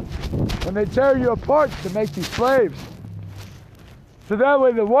 when they tear you apart to make you slaves. So that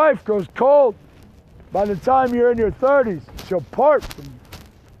way the wife grows cold. By the time you're in your 30s, she'll part from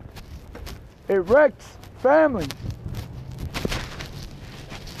you. It wrecks families.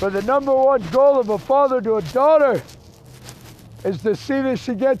 But the number one goal of a father to a daughter is to see that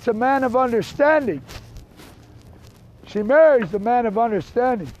she gets a man of understanding. She marries a man of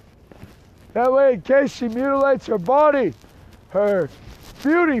understanding. That way, in case she mutilates her body, her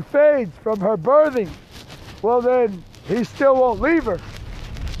beauty fades from her birthing, well then, he still won't leave her.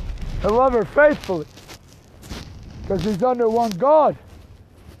 He'll love her faithfully, because he's under one God.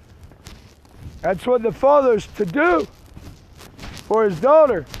 That's what the father's to do for his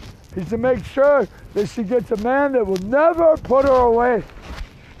daughter. He's to make sure that she gets a man that will never put her away,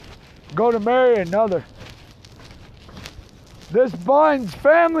 go to marry another. This binds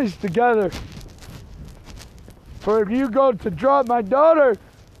families together. For if you go to drop my daughter,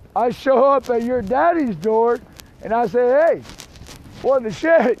 I show up at your daddy's door and I say, hey, what the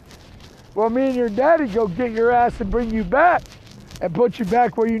shit? Well, me and your daddy go get your ass and bring you back and put you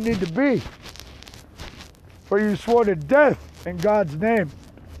back where you need to be. For you swore to death in God's name.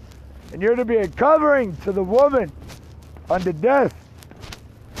 And you're to be a covering to the woman unto death.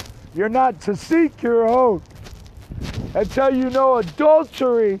 You're not to seek your own. That's how you know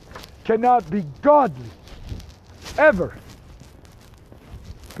adultery cannot be godly. Ever.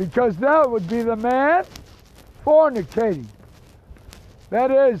 Because that would be the man fornicating.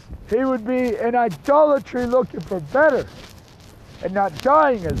 That is, he would be in idolatry looking for better and not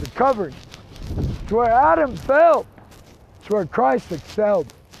dying as a covering. To where Adam fell, to where Christ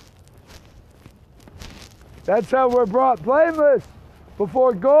excelled. That's how we're brought blameless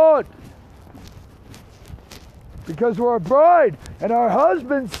before God. Because we're a bride, and our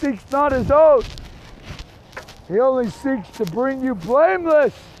husband seeks not his own. He only seeks to bring you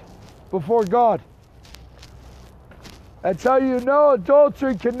blameless before God. That's how you know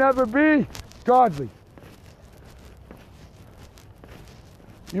adultery can never be godly.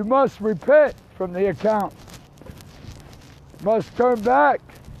 You must repent from the account. Must turn back.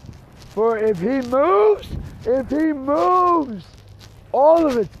 For if he moves, all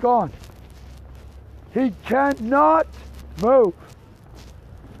of it's gone. He cannot move.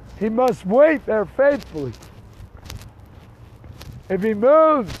 He must wait there faithfully. If he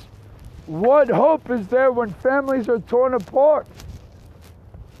moves, what hope is there when families are torn apart?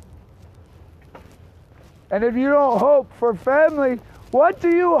 And if you don't hope for family, what do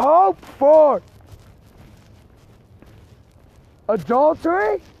you hope for?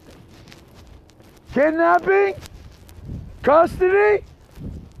 Adultery? Kidnapping? Custody?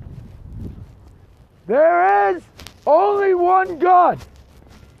 There is only one God,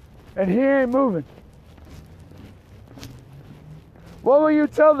 and he ain't moving. What will you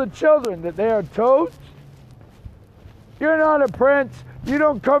tell the children? That they are toads? You're not a prince. You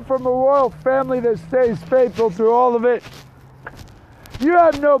don't come from a royal family that stays faithful through all of it. You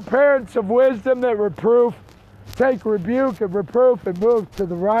have no parents of wisdom that reproof, take rebuke and reproof and move to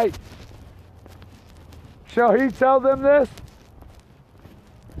the right. Shall he tell them this?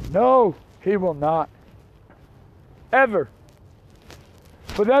 No, he will not. Ever.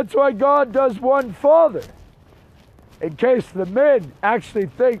 But that's why God does one father. In case the men actually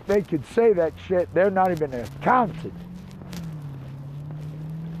think they could say that shit, they're not even accounted.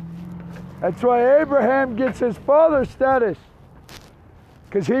 That's why Abraham gets his father status.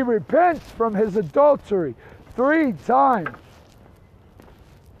 Because he repents from his adultery 3 times.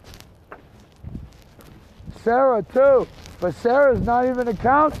 Sarah too. But Sarah's not even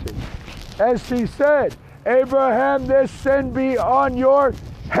accounted. As she said, Abraham, this sin be on your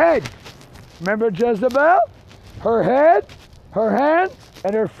head. Remember Jezebel? Her head, her hands,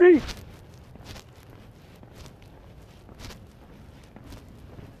 and her feet.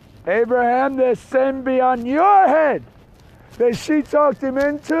 Abraham, this sin be on your head. That she talked him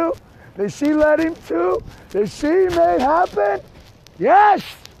into? That she led him to? That she made happen? Yes!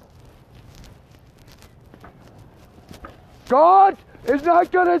 God is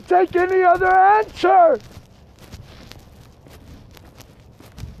not going to take any other answer.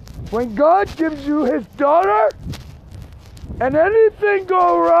 When God gives you his daughter, and anything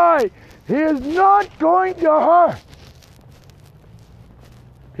go right, he is not going to her.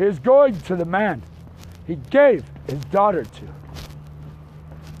 He is going to the man he gave his daughter to.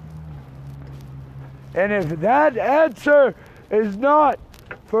 And if that answer is not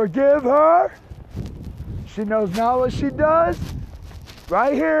forgive her, she knows not what she does,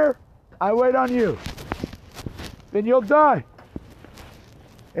 right here, I wait on you. Then you'll die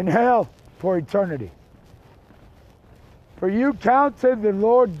in hell for eternity. For you counted the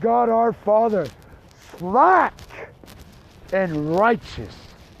Lord God our Father slack and righteous.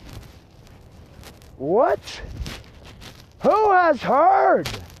 What? Who has heard?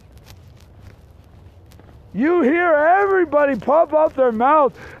 You hear everybody pop out their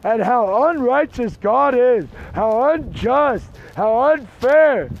mouth at how unrighteous God is, how unjust, how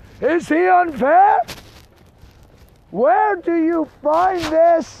unfair. Is he unfair? Where do you find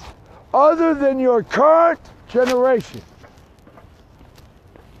this other than your current generation?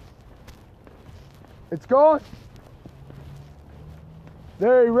 It's gone.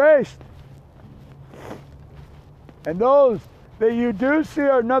 They're erased. And those that you do see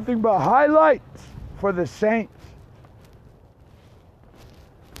are nothing but highlights for the saints.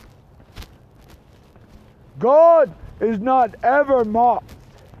 God is not ever mocked.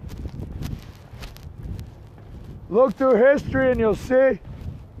 Look through history and you'll see.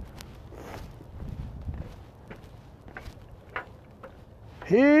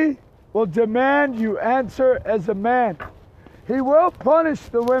 He will demand you answer as a man. He will punish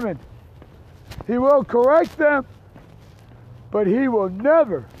the women. He will correct them. But he will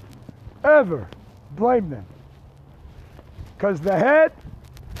never, ever blame them. Because the head,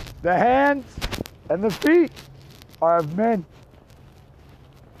 the hands, and the feet are of men.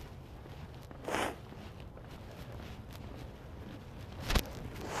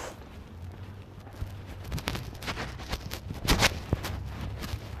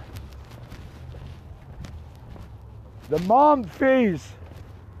 The Memphis,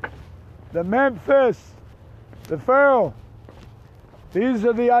 the Memphis, the Pharaoh. These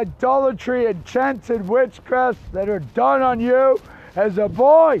are the idolatry, enchanted witchcrafts that are done on you as a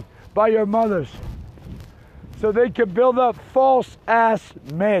boy by your mothers. So they can build up false ass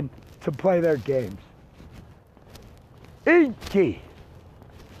men to play their games. Inky.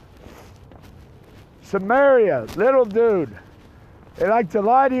 Samaria, little dude. They like to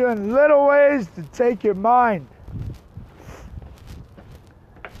lie to you in little ways to take your mind.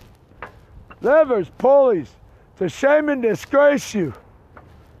 Levers, pulleys, to shame and disgrace you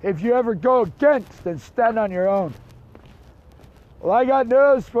if you ever go against and stand on your own. Well, I got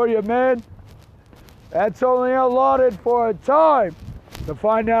news for you, man. That's only allotted for a time to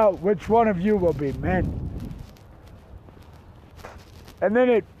find out which one of you will be men. And then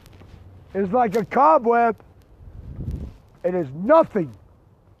it is like a cobweb. It is nothing.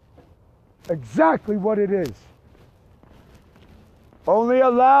 Exactly what it is. Only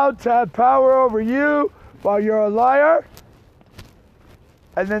allowed to have power over you while you're a liar.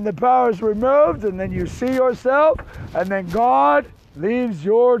 And then the power is removed, and then you see yourself, and then God leaves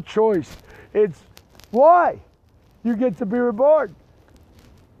your choice. It's why you get to be reborn.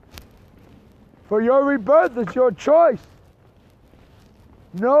 For your rebirth is your choice.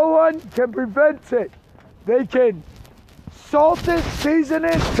 No one can prevent it. They can salt it, season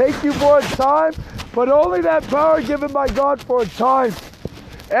it, take you for a time, but only that power given by God for a time.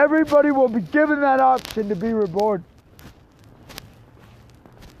 Everybody will be given that option to be reborn.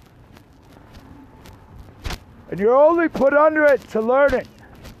 And you're only put under it to learn it.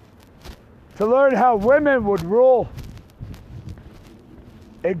 To learn how women would rule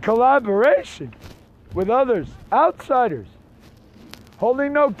in collaboration with others, outsiders.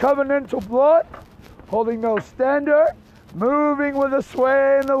 Holding no covenantal blood, holding no standard, moving with the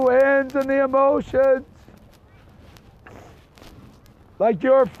sway and the winds and the emotions. Like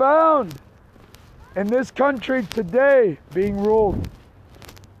you're found in this country today being ruled.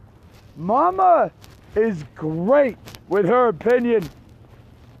 Mama is great with her opinion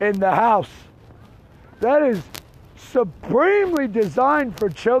in the house. That is supremely designed for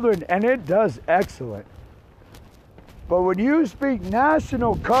children, and it does excellent. But when you speak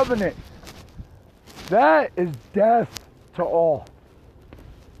national covenant, that is death to all.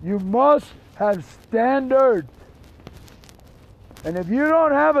 You must have standard. And if you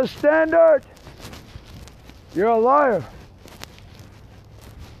don't have a standard, you're a liar.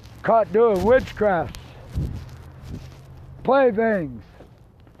 Caught doing witchcraft, playthings,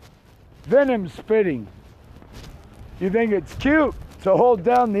 venom spitting. You think it's cute to hold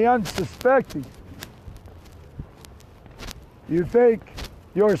down the unsuspecting. You think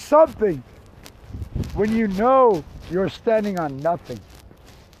you're something when you know you're standing on nothing.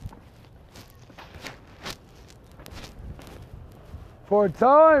 For a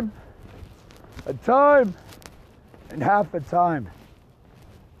time, and half a time.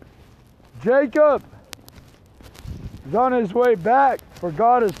 Jacob is on his way back, for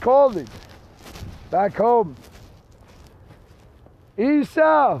God has called him back home.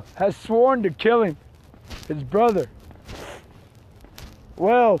 Esau has sworn to kill him, his brother.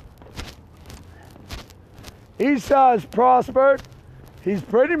 Well, Esau has prospered. He's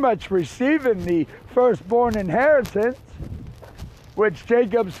pretty much receiving the firstborn inheritance, which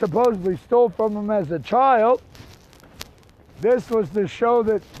Jacob supposedly stole from him as a child. This was to show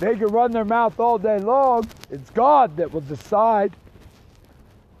that they could run their mouth all day long. It's God that will decide.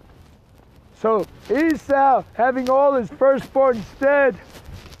 So Esau, having all his firstborn dead,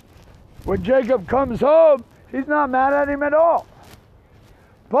 when Jacob comes home, he's not mad at him at all.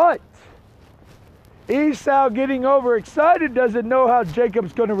 But Esau, getting overexcited, doesn't know how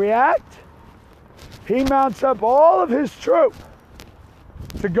Jacob's going to react. He mounts up all of his troop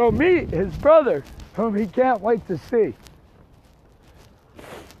to go meet his brother, whom he can't wait to see.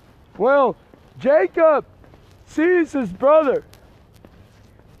 Well, Jacob sees his brother,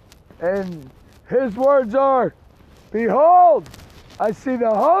 and his words are, "Behold, I see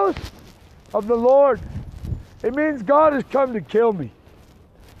the host of the Lord." It means God has come to kill me.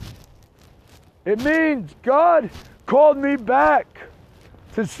 It means God called me back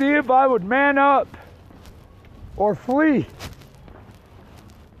to see if I would man up or flee.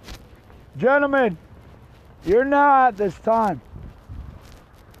 Gentlemen, you're now at this time.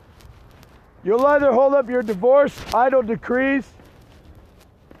 You'll either hold up your divorce, idle decrees,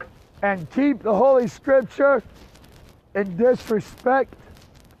 and keep the Holy Scripture in disrespect,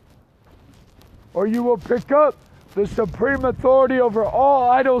 or you will pick up the supreme authority over all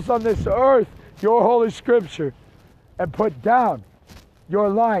idols on this earth, your Holy Scripture, and put down your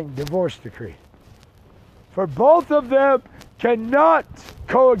lying divorce decree. For both of them cannot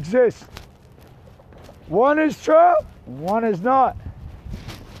coexist. One is true, one is not.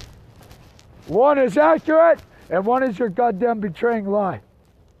 One is accurate, and one is your goddamn betraying lie.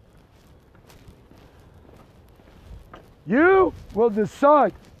 You will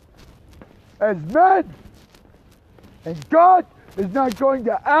decide as men, and God is not going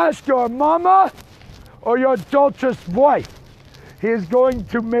to ask your mama or your adulterous wife. He is going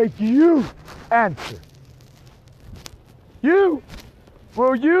to make you answer.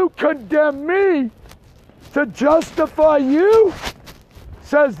 Will you condemn me to justify you?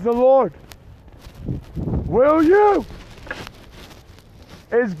 Says the Lord. Will you?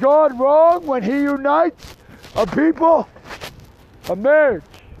 Is God wrong when He unites a people, a marriage?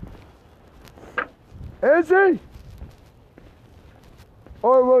 Is He?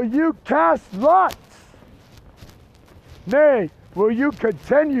 Or will you cast lots? Nay, will you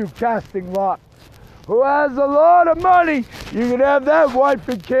continue casting lots? Who has a lot of money? You can have that wife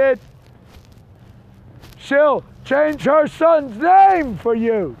and kid. She'll change her son's name for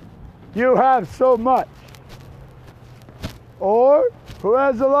you. You have so much. Or who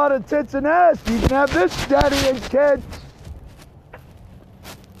has a lot of tits and ass? You can have this daddy and kids.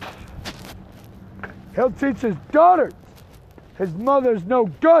 He'll teach his daughters his mother's no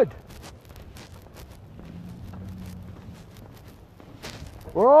good.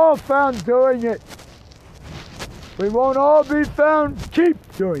 We're all found doing it. We won't all be found keep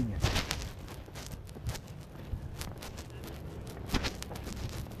doing it.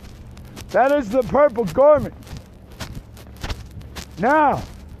 That is the purple garment. Now,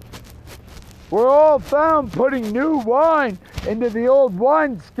 we're all found putting new wine into the old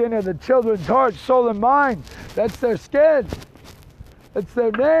wineskin of the children's heart, soul, and mind. That's their skin. That's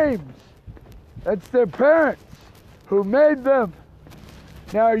their names. That's their parents who made them.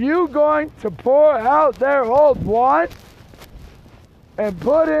 Now, are you going to pour out their old wine and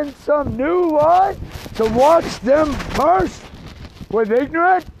put in some new wine to wash them first with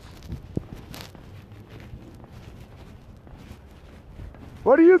ignorance?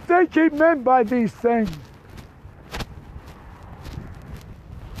 What do you think He meant by these things?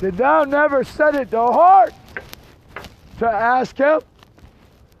 Did thou never set it to heart to ask Him?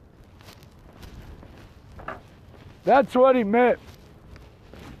 That's what He meant.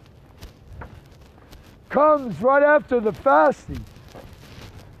 Comes right after the fasting.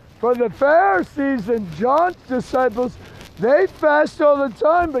 For the Pharisees and John's disciples, they fast all the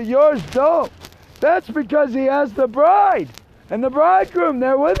time, but yours don't. That's because He has the bride and the bridegroom.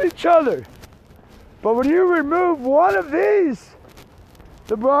 They're with each other. But when you remove one of these,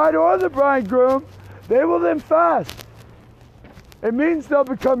 the bride or the bridegroom, they will then fast. It means they'll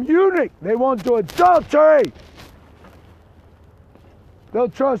become eunuch. They won't do adultery. They'll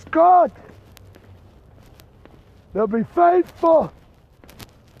trust God. They'll be faithful.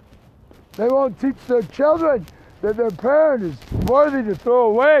 They won't teach their children that their parent is worthy to throw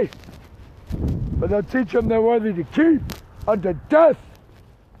away, but they'll teach them they're worthy to keep unto death.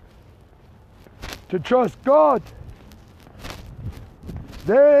 To trust God.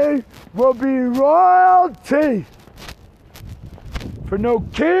 They will be royalty. For no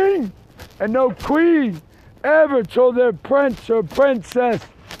king and no queen ever told their prince or princess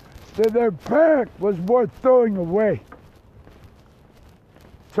that their parent was worth throwing away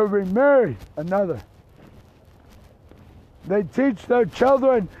to remarry another. They teach their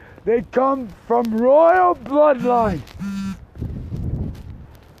children they come from royal bloodline.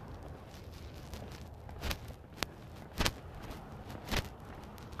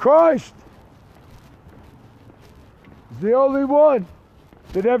 Christ is the only one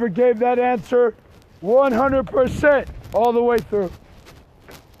that ever gave that answer 100% all the way through.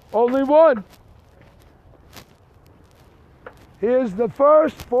 Only one. He is the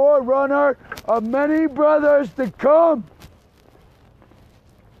first forerunner of many brothers to come.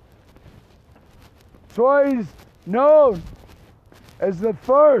 That's why He's known as the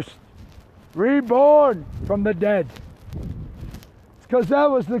first reborn from the dead. It's because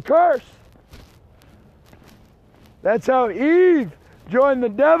that was the curse. That's how Eve joined the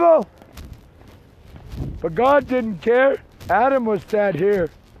devil. But God didn't care. Adam was to adhere.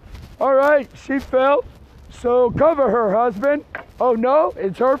 All right, she fell, so cover her, husband. Oh no,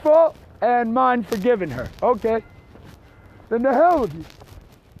 it's her fault, and mine for giving her. Okay, then to hell with you.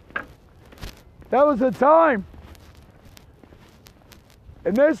 That was a time.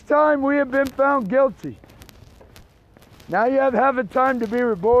 And this time we have been found guilty. Now you have a time to be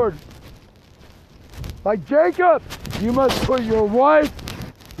reborn. Like Jacob, you must put your wife,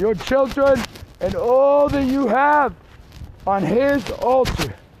 your children, and all that you have on his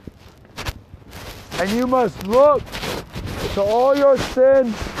altar. And you must look to all your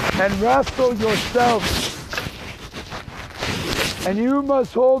sins and wrestle yourself. And you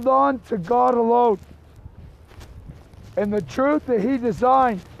must hold on to God alone and the truth that he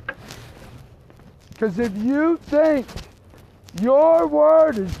designed. Because if you think your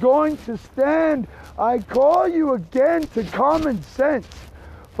word is going to stand, I call you again to common sense.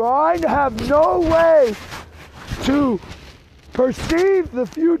 For I have no way to perceive the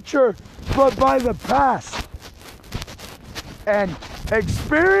future but by the past. And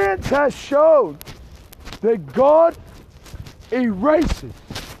experience has shown that God erases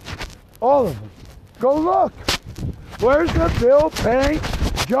all of them. Go look. Where's the bill paying,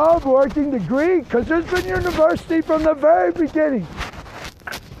 job working degree? Because there's been university from the very beginning.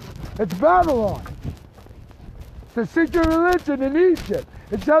 It's Babylon. It's a secret religion in Egypt.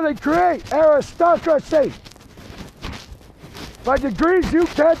 It's how they create aristocracy. By degrees you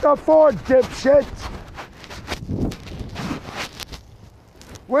can't afford, dipshits.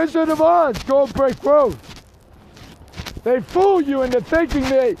 Wizard of Oz, Gold Brick Road. They fool you into thinking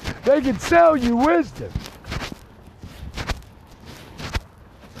they can sell you wisdom.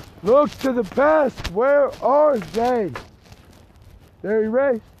 Look to the past. Where are they? They're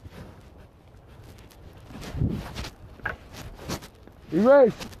erased.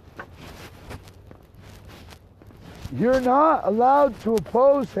 Erased. You're not allowed to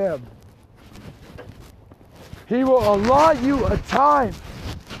oppose him. He will allot you a time.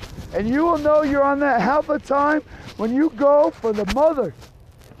 And you will know you're on that half a time when you go for the mother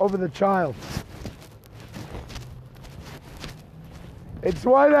over the child. It's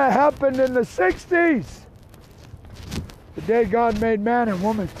why that happened in the 60s. The day God made man and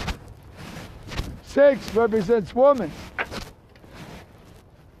woman. 6 represents woman.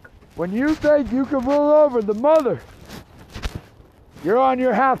 When you think you can rule over the mother, you're on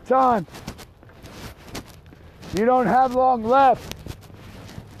your half time. You don't have long left.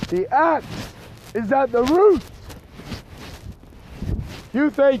 The axe is at the root. You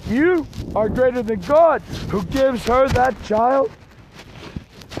think you are greater than God who gives her that child?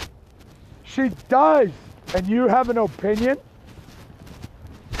 She dies and you have an opinion?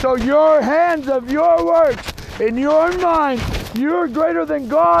 So your hands of your works, in your mind, you're greater than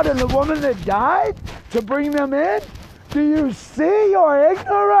God and the woman that died to bring them in? Do you see your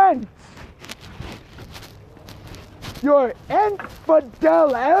ignorance? Your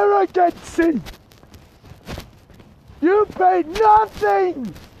infidel arrogancy. You paid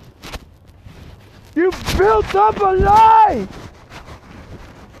nothing. You built up a lie.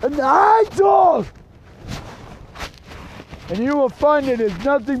 An idol. And you will find it is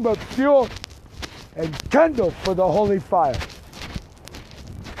nothing but fuel and kindle for the holy fire.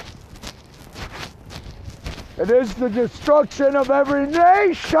 It is the destruction of every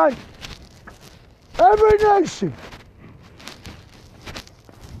nation. Every nation.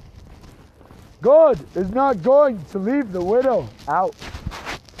 God is not going to leave the widow out.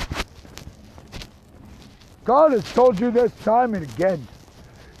 God has told you this time and again.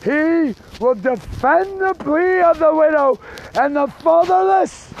 He will defend the plea of the widow and the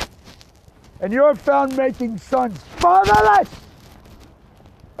fatherless. And you're found making sons fatherless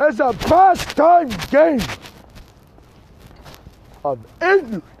as a pastime game of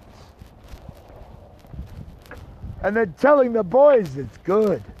ignorance. And then telling the boys it's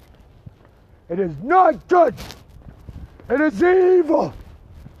good. It is not good. It is evil.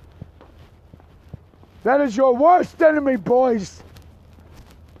 That is your worst enemy, boys.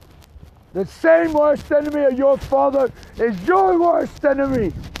 The same worst enemy of your father is your worst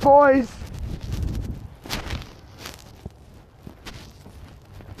enemy, boys.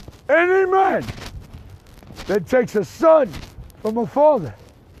 Any man that takes a son from a father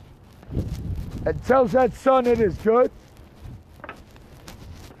and tells that son it is good,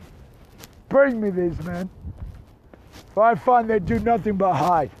 bring me these men. For I find they do nothing but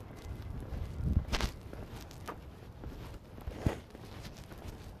hide.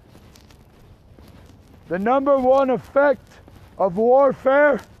 The number one effect of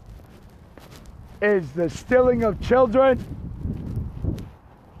warfare is the stealing of children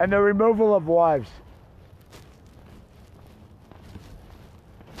and the removal of wives.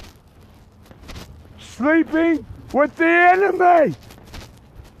 Sleeping with the enemy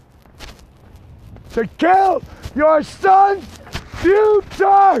to kill your son's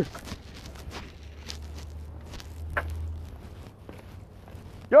future.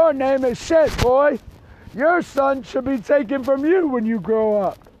 Your name is shit, boy. Your son should be taken from you when you grow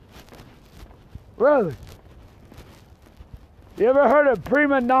up. Really? You ever heard of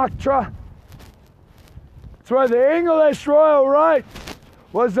prima nocta? It's where the English royal right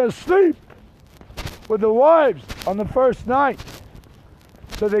was asleep with the wives on the first night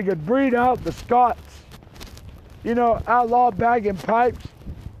so they could breed out the Scots. You know, outlaw bagging pipes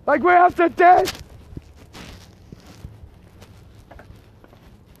like we have today.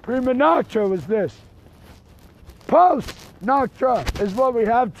 Prima nocta was this. Post nocta is what we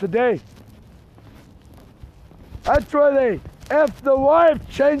have today. That's where if the wife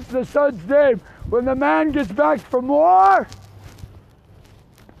changed the son's name when the man gets back from war,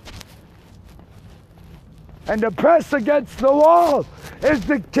 and the press against the wall is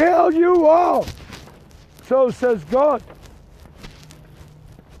to kill you all. So says God.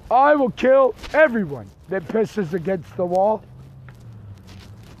 I will kill everyone that pisses against the wall.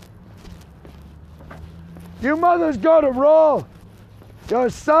 You mothers go to roll your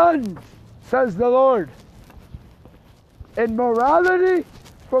sons, says the Lord, in morality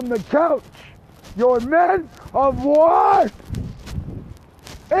from the couch. Your men of war,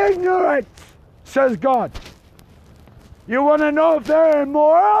 ignorant, says God. You want to know if they're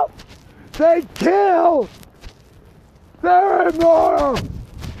immoral? They kill. They're immoral.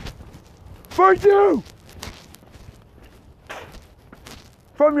 For you.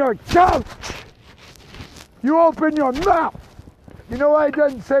 From your couch. You open your mouth. You know why he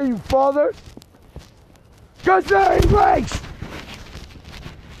doesn't say you father? Because they're erased.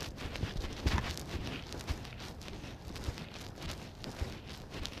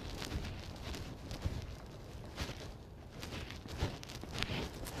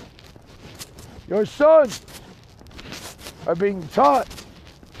 Your sons are being taught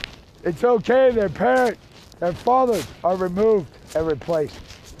it's okay their parents, their fathers are removed and replaced.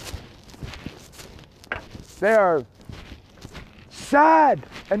 They are sad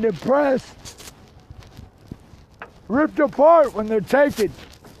and depressed, ripped apart when they're taken.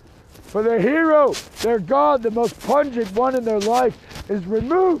 For their hero, their God, the most pungent one in their life, is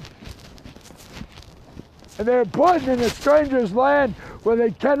removed. And they're put in a stranger's land where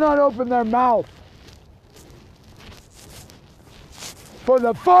they cannot open their mouth. For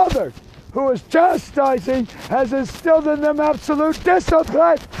the Father, who is chastising, has instilled in them absolute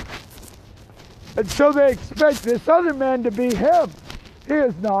discipline. And so they expect this other man to be him. He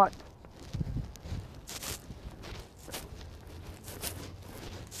is not.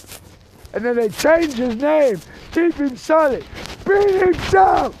 And then they change his name, keep him silent, beat him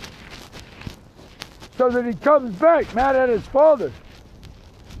down, so that he comes back mad at his father,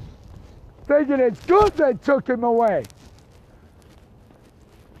 thinking it's good they took him away.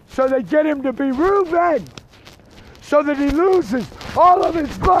 So they get him to be Reuben, so that he loses all of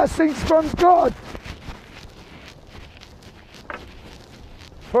his blessings from God.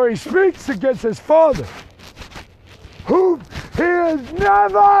 For he speaks against his father, whom he is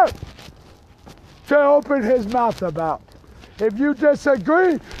never to open his mouth about. If you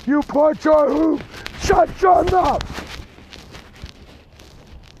disagree, you put your whom, shut your mouth.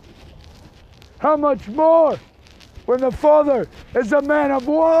 How much more when the Father is a man of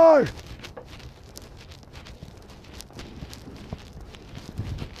war?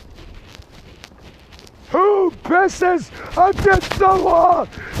 Who pisses against the law?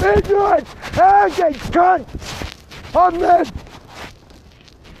 Ignorant, arrogant cunt. Amen.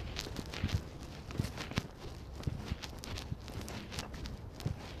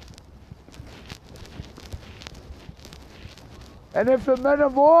 And if the men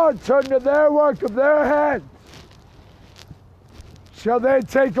of war turn to their work of their hands, shall they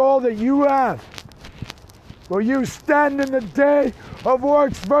take all that you have? Will you stand in the day of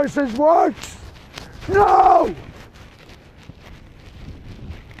works versus works? No!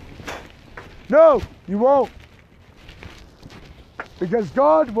 No, you won't. Because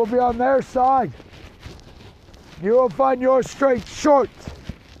God will be on their side. You will find your strength short.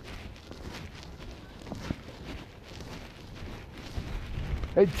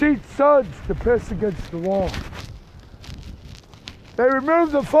 They teach sons to piss against the wall. They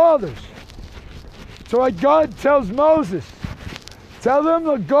remove the fathers. So like God tells Moses, tell them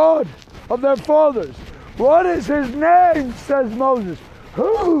the God of their fathers. What is his name, says Moses.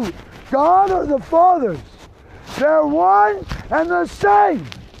 Who? God or the fathers? They're one and the same.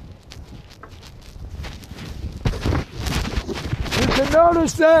 You can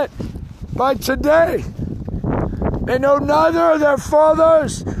notice that by today. They know neither of their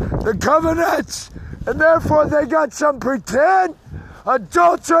fathers, the covenants, and therefore they got some pretend,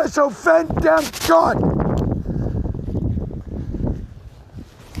 adulterous, offend-damned God.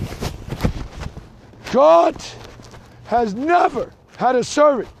 God has never had a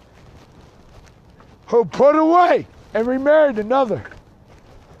servant who put away and remarried another.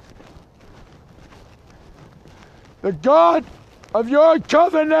 The God of your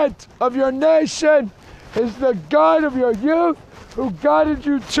covenant, of your nation, is the God of your youth who guided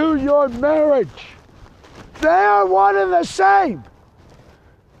you to your marriage. They are one and the same.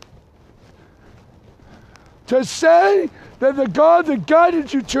 To say that the God that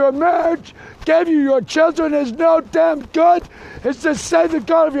guided you to your marriage gave you your children is no damn good. It's to say the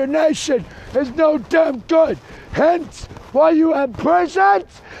God of your nation is no damn good. Hence, why you have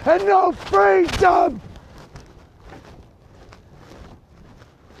prisons and no freedom.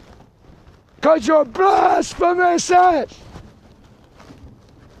 Because you're blasphemous.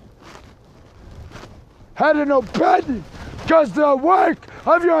 Had an opinion because the work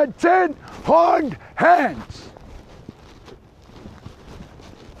of your 10 horned hands.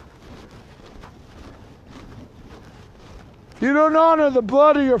 You don't honor the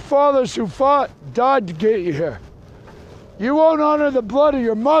blood of your fathers who died to get you here. You won't honor the blood of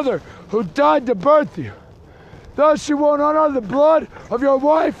your mother who died to birth you. Thus you won't honor the blood of your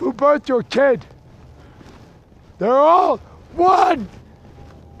wife who birthed your kid. They're all one.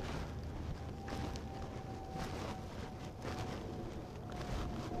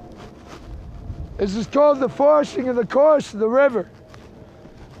 This is called the forcing of the course of the river.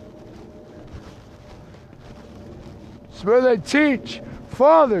 It's where they teach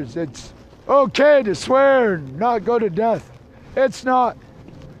fathers it's okay to swear and not go to death. It's not.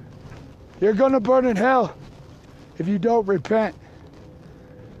 You're going to burn in hell if you don't repent.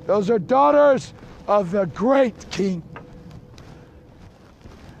 Those are daughters of the great king.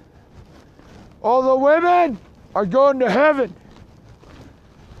 All the women are going to heaven.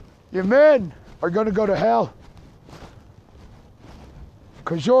 Your men are going to go to hell.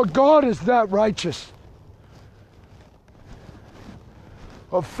 Because your God is that righteous.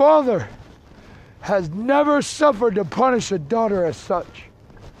 A father has never suffered to punish a daughter as such.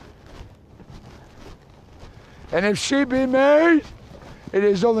 And if she be married, it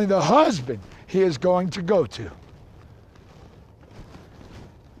is only the husband he is going to go to.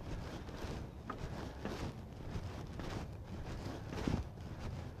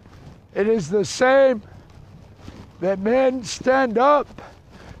 It is the same that men stand up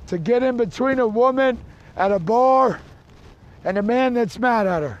to get in between a woman at a bar and a man that's mad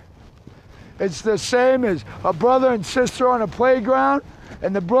at her. It's the same as a brother and sister on a playground,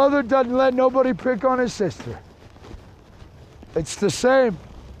 and the brother doesn't let nobody pick on his sister. It's the same,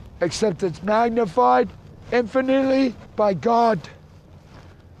 except it's magnified infinitely by God.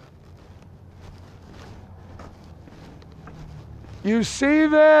 You see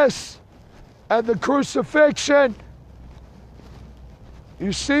this at the crucifixion.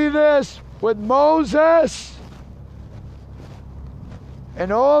 You see this with Moses.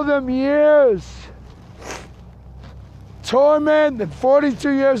 And all them years, torment, and 42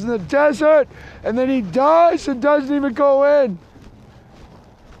 years in the desert, and then he dies and doesn't even go in.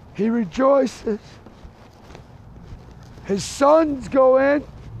 He rejoices. His sons go in.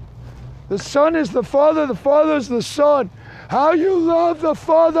 The Son is the Father is the Son. How you love the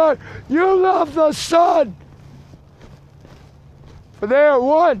Father, you love the Son. For they are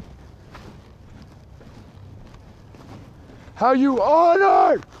one. How you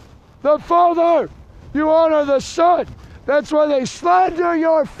honor the Father, you honor the Son. That's why they slander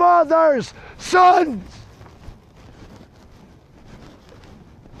your father's sons.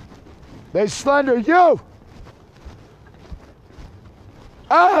 They slander you.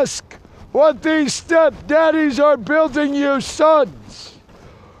 Ask what these stepdaddies are building you sons.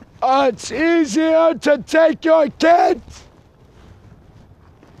 It's easier to take your kids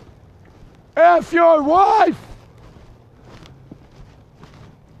if your wife,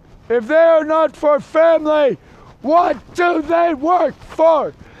 if they are not for family, what do they work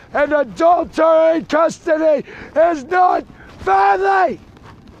for? And adultery custody is not family.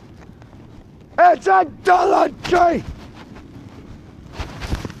 It's idolatry.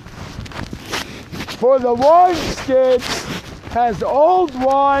 For the wineskin has old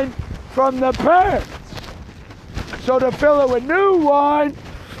wine from the parents. So to fill it with new wine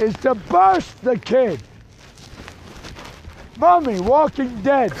is to burst the kid. Mummy, Walking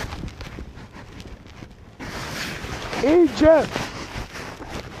Dead. Egypt.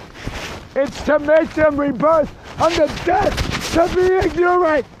 It's to make them rebirth unto death, to be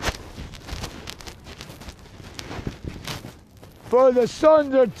ignorant. For the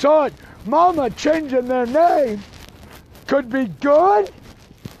sons are taught, Mama changing their name could be good.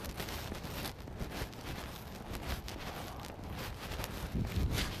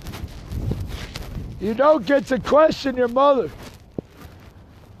 You don't get to question your mother.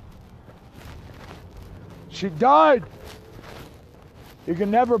 She died. You can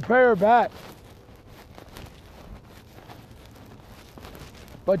never pay her back.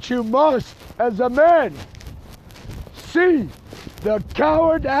 But you must, as a man, see the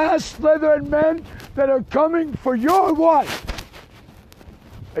coward-ass slithering men that are coming for your wife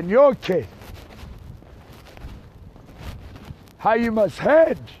and your kid. How you must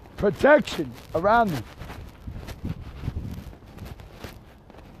hedge protection around them.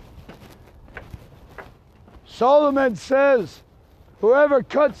 Solomon says, whoever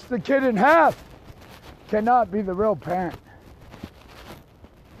cuts the kid in half cannot be the real parent.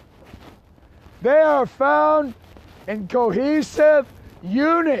 They are found in cohesive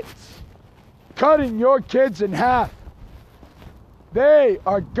units, cutting your kids in half. They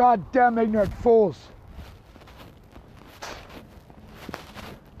are goddamn ignorant fools.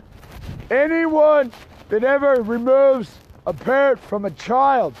 Anyone that ever removes a parent from a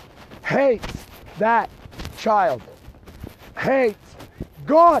child hates that child. Hates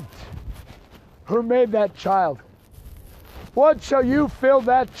God who made that child. What shall you fill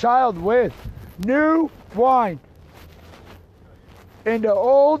that child with? New wine into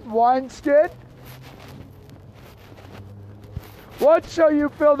old wineskin? What shall you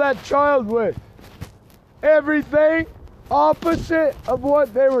fill that child with? Everything opposite of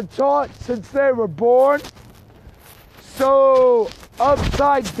what they were taught since they were born? So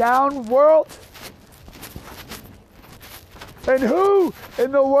upside down world? And who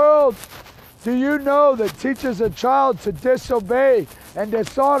in the world do you know that teaches a child to disobey and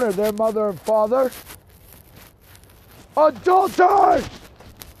dishonor their mother and father? Adulterers!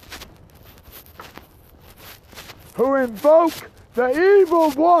 Who invoke the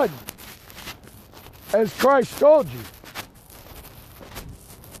evil one, as Christ told you.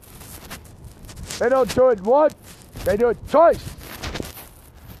 They don't do it once, they do it twice.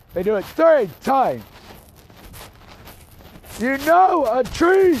 They do it 3 times. You know a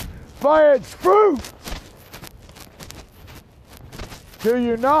tree by its fruit. Do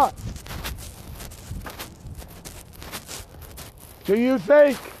you not? Do you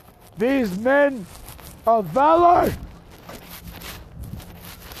think these men of valor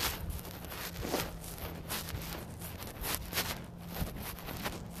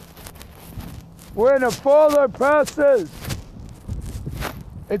when a father passes,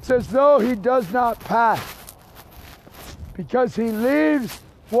 it's as though he does not pass, because he leaves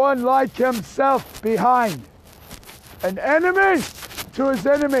one like himself behind, an enemy to his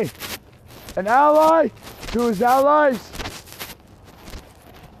enemy, an ally to his allies.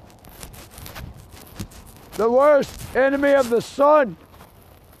 The worst enemy of the son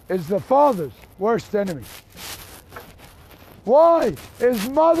is the father's worst enemy. Why is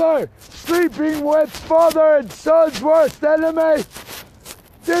mother sleeping with father and son's worst enemy?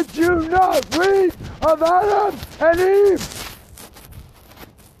 Did you not read of Adam and Eve?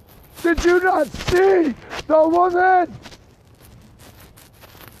 Did you not see the woman?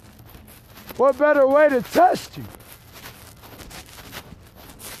 What better way to test you?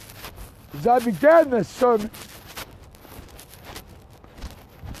 As I began this sermon,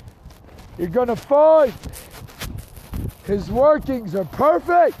 you're going to find his workings are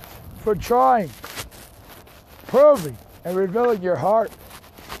perfect for trying, proving, and revealing your heart.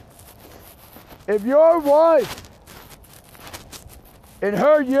 If your wife in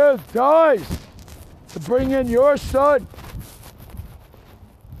her youth dies to bring in your son,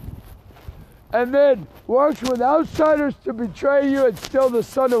 and then works with outsiders to betray you and steal the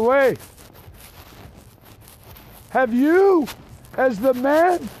son away, have you, as the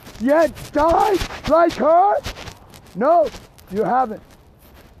man, yet died like her? No, you haven't.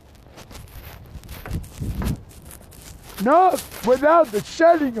 Not without the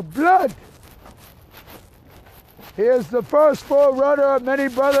shedding of blood. He is the first forerunner of many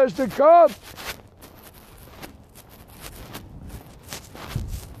brothers to come.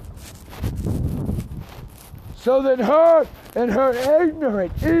 So that her and her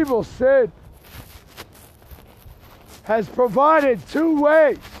ignorant, evil sin has provided 2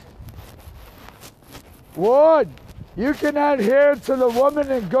 ways. One, you can adhere to the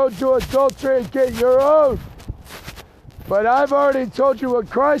woman and go do adultery and get your own. But I've already told you what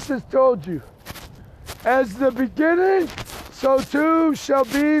Christ has told you. As the beginning, so too shall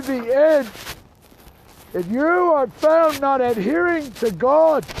be the end. If you are found not adhering to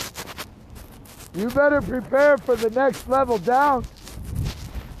God, you better prepare for the next level down.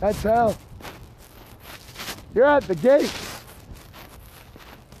 That's hell. You're at the gates.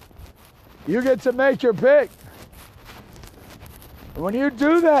 You get to make your pick. When you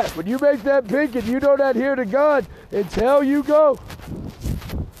do that, when you make that pick and you don't adhere to God, it's hell you go.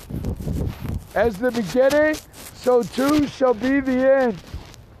 As the beginning, so too shall be the end.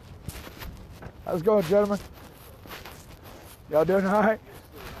 How's it going, gentlemen? Y'all doing all right?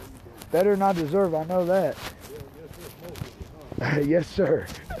 Better than I deserve, I know that. Yes, sir.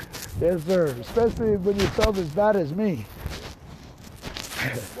 Yes, sir. Especially when you felt as bad as me.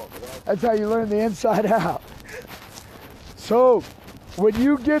 That's how you learn the inside out. So, when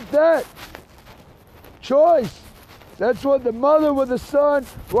you get that choice, that's what the mother with the son,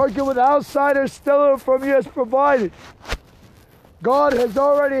 working with outsiders, stealing from you, has provided. God has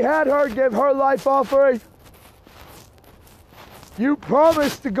already had her give her life offering. You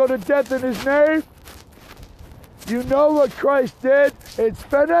promised to go to death in his name. You know what Christ did. It's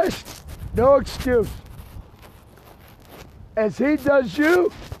finished. No excuse. As he does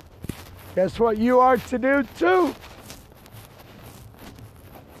you, guess what you are to do too.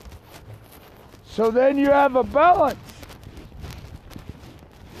 So then you have a balance.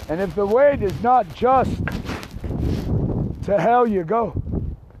 And if the weight is not just, to hell you go.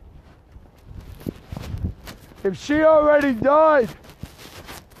 If she already died,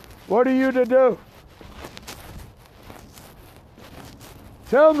 what are you to do?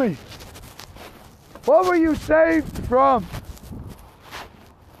 Tell me, what were you saved from?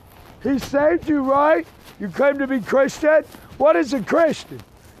 He saved you, right? You claim to be Christian. What is a Christian?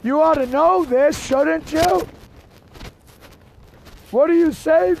 You ought to know this, shouldn't you? What are you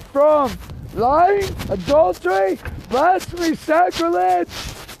saved from? Lying? Adultery? Blasphemy? Sacrilege?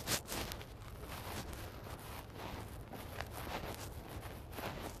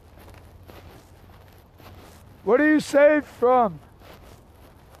 What are you saved from?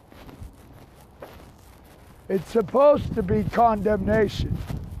 It's supposed to be condemnation.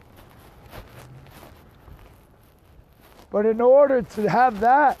 But in order to have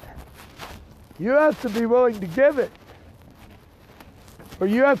that, you have to be willing to give it. Or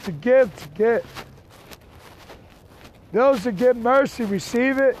you have to give to get. Those that get mercy,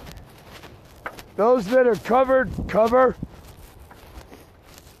 receive it. Those that are covered, cover.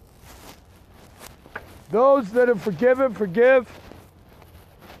 Those that are forgiven, forgive.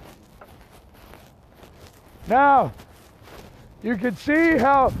 Now, you can see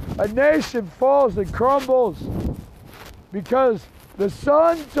how a nation falls and crumbles because the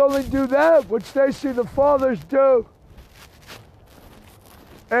sons only do that which they see the fathers do.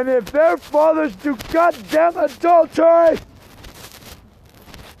 And if their fathers do goddamn adultery,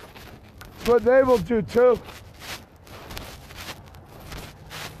 that's what they will do too.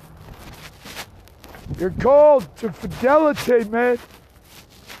 You're called to fidelity, man.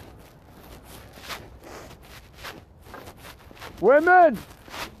 Women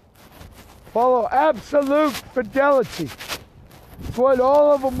follow absolute fidelity. It's what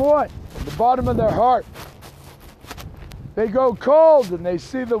all of them want at the bottom of their heart. They go cold and they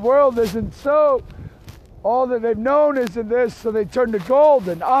see the world isn't so. All that they've known isn't this, so they turn to gold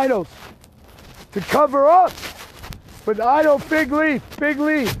and idols to cover up with idol fig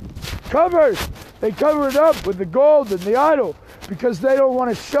leaf covers. They cover it up with the gold and the idol because they don't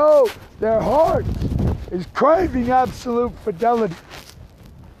want to show their heart is craving absolute fidelity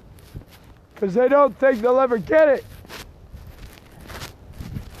because they don't think they'll ever get it.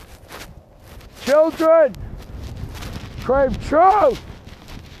 Children crave truth.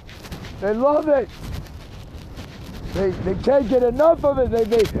 They love it. They can't get enough of it.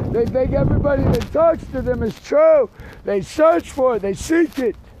 They think everybody that talks to them is true. They search for it. They seek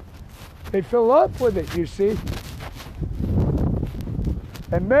it. They fill up with it, you see.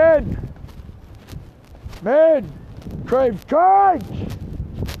 And men crave courage.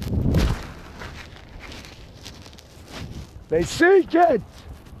 They seek it.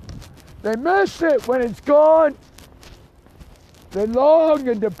 They miss it when it's gone. They long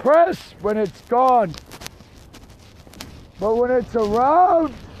and depress when it's gone. But when it's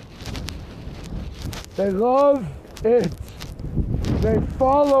around, they love it. They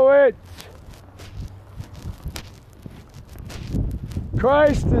follow it.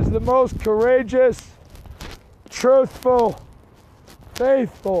 Christ is the most courageous, truthful,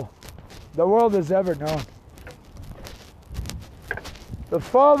 faithful the world has ever known. The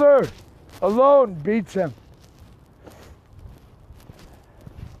Father alone beats him.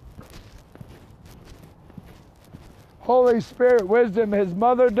 Holy Spirit, wisdom, his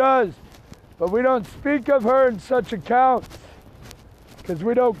mother does, but we don't speak of her in such accounts because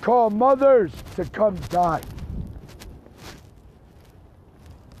we don't call mothers to come die.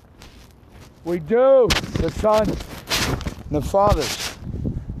 We do, the sons and the fathers.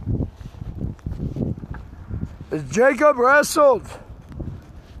 As Jacob wrestled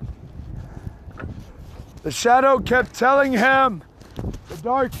The shadow kept telling him, the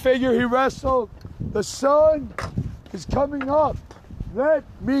dark figure he wrestled, the sun is coming up. Let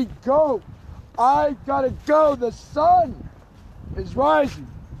me go. I gotta go. The sun is rising.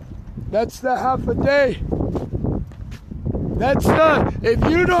 That's the half a day. If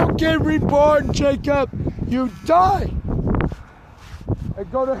you don't get reborn, Jacob, you die and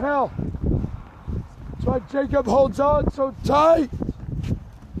go to hell. That's why Jacob holds on so tight.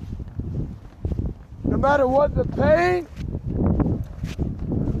 No matter what the pain,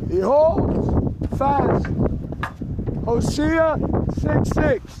 he holds fast. Hosea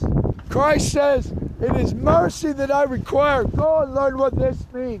 6:6. Christ says, it is mercy that I require. Go and learn what this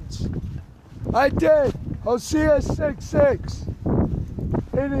means. I did. Hosea 6:6.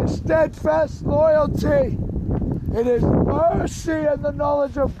 It is steadfast loyalty. It is mercy and the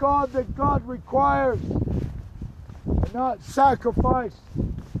knowledge of God that God requires. And not sacrifice,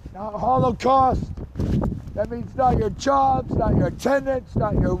 not holocaust. That means not your jobs, not your attendance,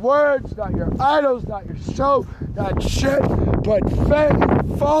 not your words, not your idols, not your show, not shit, but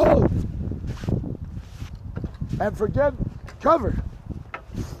faithful. And forgive, cover.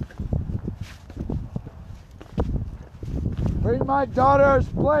 Bring my daughters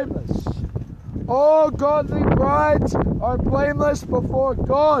blameless. All godly brides are blameless before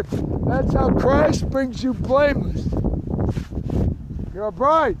God. That's how Christ brings you blameless. You're a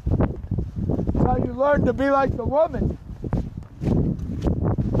bride. That's how you learn to be like the woman.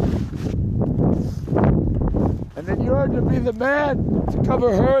 And then you learn to be the man, to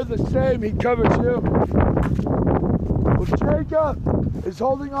cover her the same he covers you. Well, Jacob is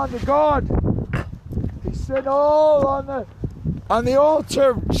holding on to God. He said all on the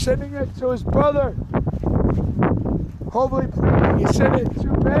altar, sending it to his brother. Hopefully pleading, he sent it 2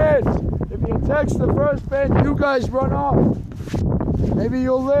 bands. If he attacks the first band, you guys run off. Maybe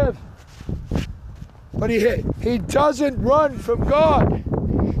you'll live. But he doesn't run from God.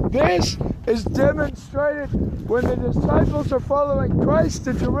 This is demonstrated when the disciples are following Christ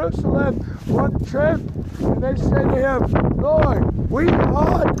to Jerusalem one trip, and they say to him, Lord, we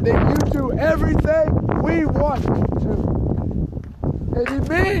want that you do everything we want you to. And he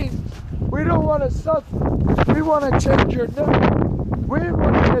means we don't want to suffer. We want to change your name. We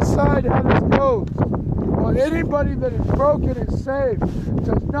want to decide how this goes. Well, anybody that is broken and saved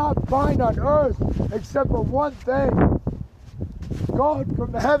does not bind on earth except for one thing. God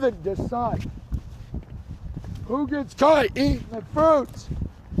from heaven decide. Who gets caught eating the fruits,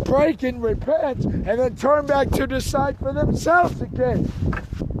 break and repent, and then turn back to decide for themselves again.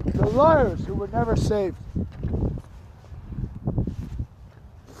 The liars who were never saved.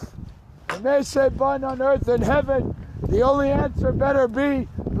 When they say bind on earth and heaven, the only answer better be,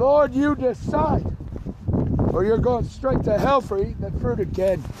 Lord, you decide. Or you're going straight to hell for eating the fruit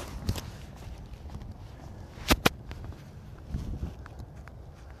again.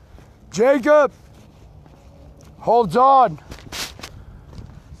 Jacob holds on.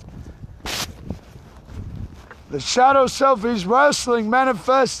 The shadow self he's wrestling,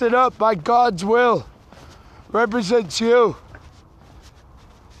 manifested up by God's will, represents you.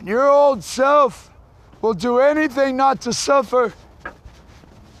 And your old self will do anything not to suffer.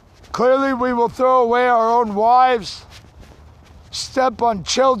 Clearly, we will throw away our own wives, step on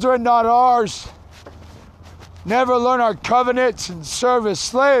children, not ours, never learn our covenants and serve as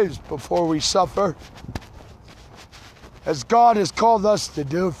slaves before we suffer, as God has called us to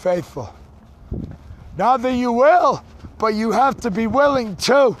do, faithful. Not that you will, but you have to be willing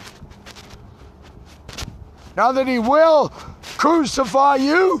to. Not that he will crucify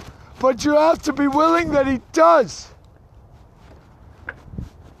you, but you have to be willing that he does.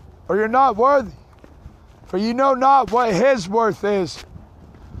 Or you're not worthy, for you know not what his worth is.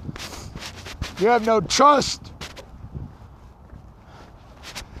 You have no trust.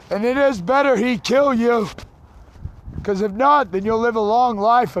 And it is better he kill you, because if not, then you'll live a long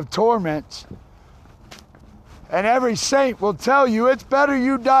life of torments. And every saint will tell you it's better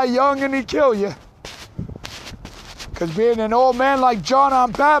you die young and he kill you. Because being an old man like John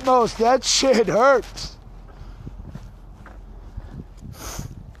on Patmos, that shit hurts.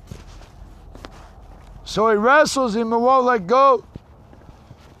 So he wrestles him and won't let go.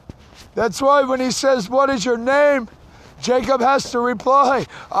 That's why when he says, what is your name? Jacob has to reply,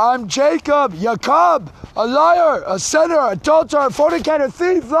 I'm Jacob, Jacob, a liar, a sinner, adulterer, fornicator,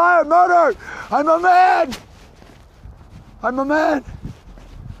 thief, liar, murderer. I'm a man. I'm a man.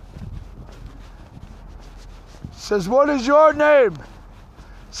 Says, what is your name?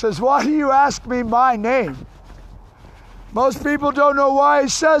 Says, why do you ask me my name? Most people don't know why he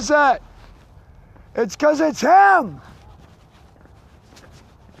says that. It's because it's him.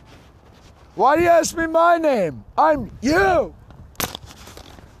 Why do you ask me my name? I'm you.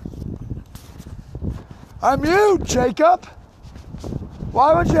 I'm you, Jacob.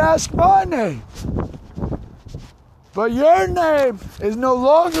 Why would you ask my name? But your name is no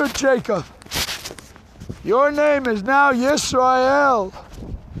longer Jacob. Your name is now Yisrael.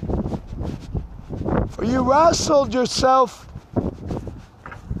 For you wrestled yourself.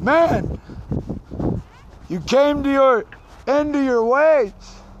 Man, you came to your end of your ways.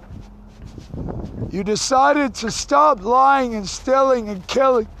 You decided to stop lying and stealing and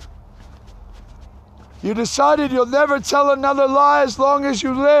killing. You decided you'll never tell another lie as long as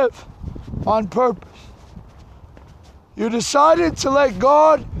you live on purpose. You decided to let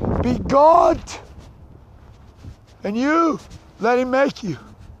God be God, and you let Him make you.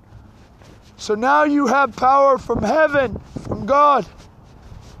 So now you have power from heaven, from God,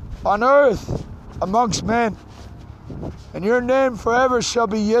 on earth, amongst men. And your name forever shall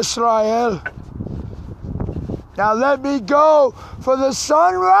be Yisrael. Now let me go, for the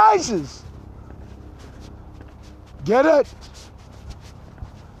sun rises. Get it?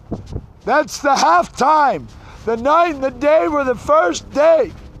 That's the halftime. The night and the day were the first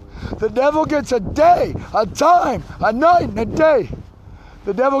day. The devil gets a day, a time, a night and a day.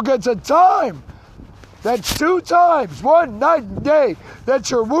 The devil gets a time. That's 2 times, one night and day. That's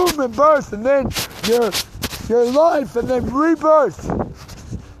your womb and birth, and then your life, and then rebirth.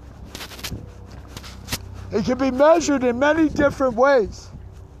 It can be measured in many different ways.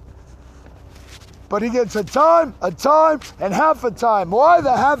 But he gets a time, and half a time. Why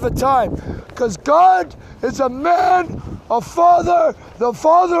the half a time? Because God is a man, a father, the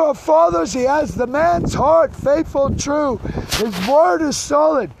father of fathers. He has the man's heart, faithful and true. His word is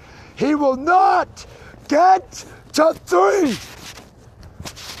solid. He will not get to 3.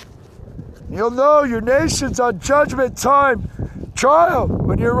 You'll know your nation's on judgment time trial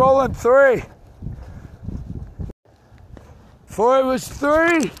when you're rolling 3. For it was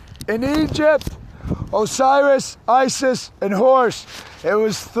 3 in Egypt, Osiris, Isis, and Horus. It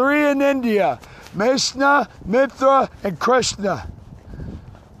was 3 in India, Mishna, Mithra, and Krishna.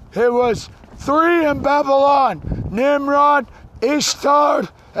 It was 3 in Babylon, Nimrod, Ishtar,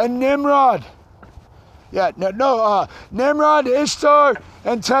 and Nimrod. Nimrod, Ishtar,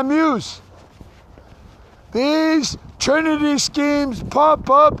 and Tammuz. These Trinity schemes pop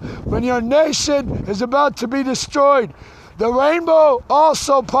up when your nation is about to be destroyed. The rainbow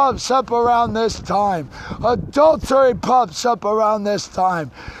also pops up around this time. Adultery pops up around this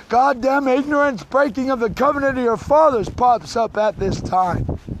time. Goddamn ignorance, breaking of the covenant of your fathers pops up at this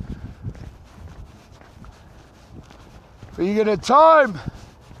time. For you get a time,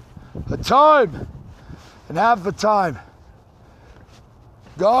 and half a time.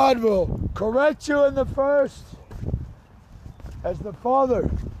 God will correct you in the first as the Father.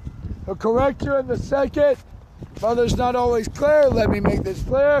 He'll correct you in the second. Father's not always clear. Let me make this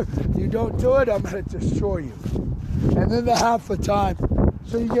clear. You don't do it, I'm going to destroy you. And then the half a time.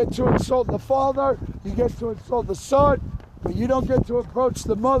 So you get to insult the Father, you get to insult the Son, but you don't get to approach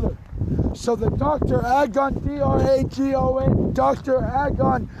the Mother. So the Dr. Agon, D-R-A-G-O-N, Dr.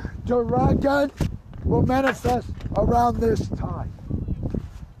 Agon, Dragon, will manifest around this time.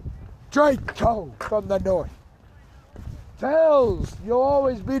 Draco from the north. Tails, you'll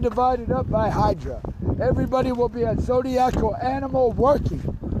always be divided up by Hydra. Everybody will be a zodiacal animal working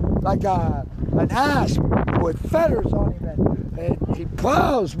like an asp with feathers on him, and he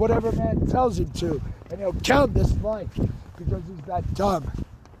plows whatever man tells him to, and he'll count this life because he's that dumb.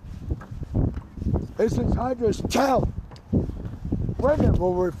 This is Hydra's tail. Women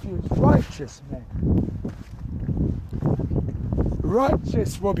will refuse righteous men.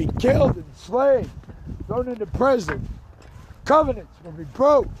 Righteous will be killed and slain, thrown into prison. Covenants will be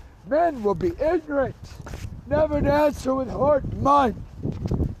broke. Men will be ignorant, never to answer with heart and mind,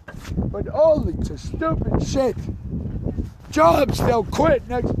 but only to stupid shit. Jobs they'll quit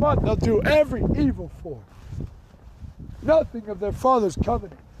next month. They'll do every evil for. Nothing of their father's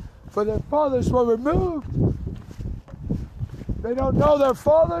covenant, for their fathers were removed. They don't know their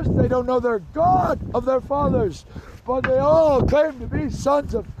fathers. They don't know their God of their fathers, but they all claim to be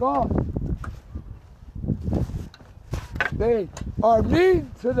sons of God. They are mean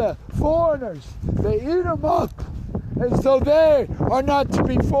to the foreigners. They eat them up as though they are not to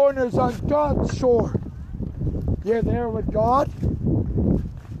be foreigners on God's shore. You're there with God.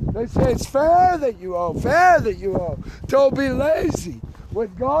 They say it's fair that you owe, fair that you owe. Don't be lazy.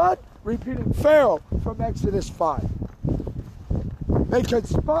 With God, repeating Pharaoh from Exodus 5. They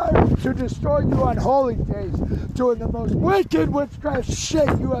conspire to destroy you on holy days, doing the most wicked witchcraft shit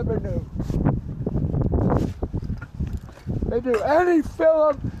you ever knew. They do any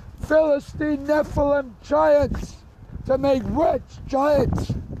film Philistine Nephilim giants, to make rich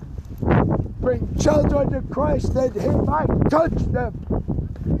giants, bring children to Christ that he might touch them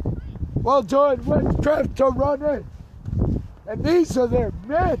while doing witchcraft to run in. And these are their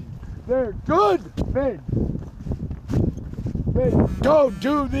men. They're good men. They don't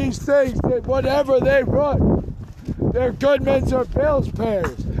do these things, that whatever they run. They're good men or bills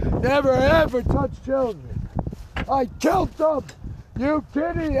payers. Never ever touch children. I killed them. You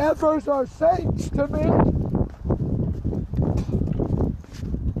kitty effers are saints to me.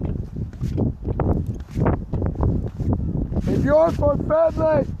 If you're for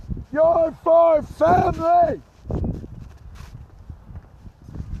family, you're for family.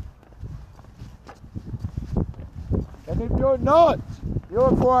 And if you're not,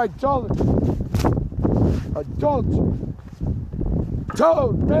 you're for idolatry. Adultery.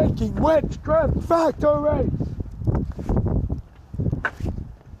 Toad-making witchcraft factories.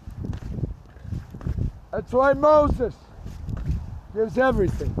 That's why Moses gives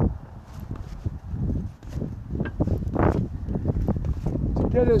everything to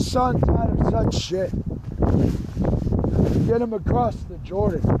get his sons out of such shit. To get them across the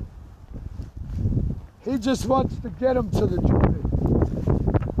Jordan. He just wants to get them to the Jordan.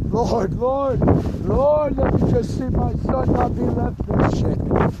 Lord, Lord, Lord, let me just see my son not be left this shit.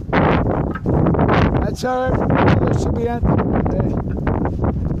 That's how every mother should be entering today.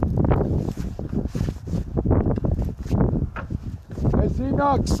 As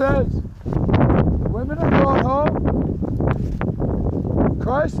Enoch says, women are brought home.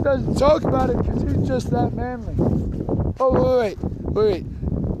 Christ doesn't talk about it because he's just that manly. Oh, wait.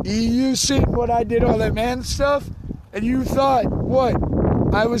 You seen what I did, all that man stuff? And you thought, what?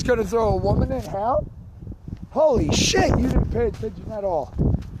 I was going to throw a woman in hell? Holy shit, you didn't pay attention at all.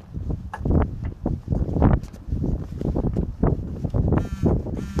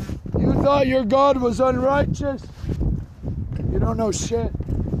 You thought your God was unrighteous? You don't know shit.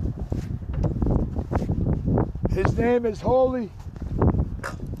 His name is holy.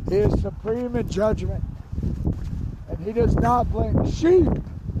 He is supreme in judgment. And he does not blame sheep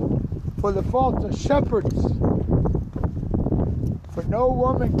for the fault of shepherds. For no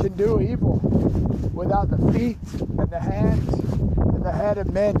woman can do evil without the feet and the hands and the head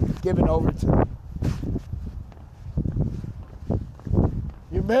of men given over to them.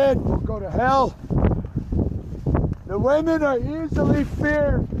 You men will go to hell. The women are easily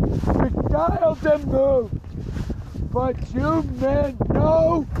feared, beguiled and moved. But you men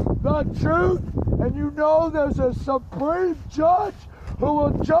know the truth, and you know there's a supreme judge who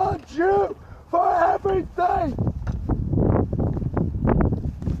will judge you for everything.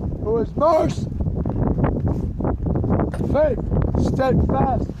 Who is mercy, faith,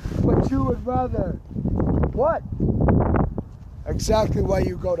 steadfast, but you would rather what? Exactly why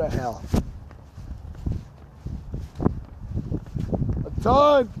you go to hell. A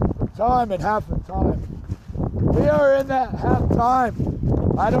time and half a time. We are in that half time.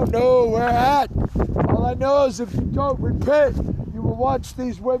 I don't know where we're at. All I know is if you don't repent, you will watch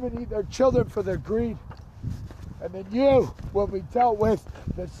these women eat their children for their greed. And then you will be dealt with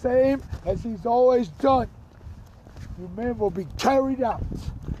the same as he's always done. You men will be carried out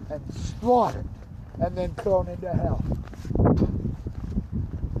and slaughtered and then thrown into hell.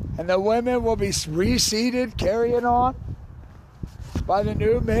 And the women will be reseated, carrying on by the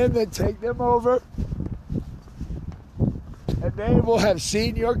new men that take them over. And they will have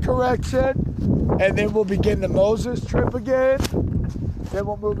seen your correction. And then we'll begin the Moses trip again. Then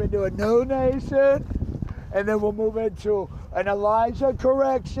we'll move into a new nation. And then we'll move into an Elijah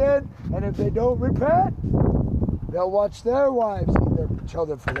correction. And if they don't repent, they'll watch their wives eat their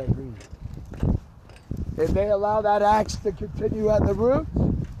children for their greed. If they allow that axe to continue at the roots,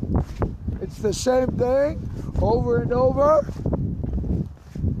 it's the same thing over and over.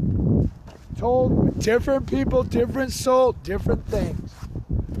 Told with different people, different soul, different things.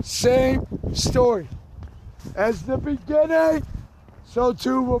 Same story. As the beginning, so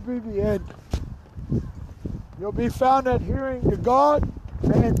too will be the end. You'll be found adhering to God,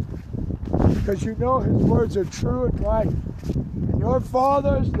 and because you know His words are true and right. And your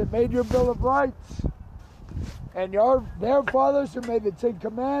fathers that made your Bill of Rights, and their fathers who made the Ten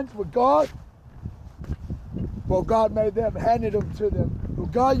Commandments with God, well, God made them, handed them to them. Who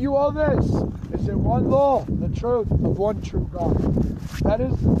got you all this is in one law, the truth of one true God. That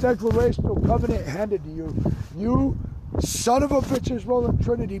is the declarational covenant handed to you. You son of a bitch's rolling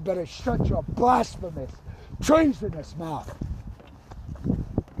Trinity better shut your blasphemous, treasonous mouth.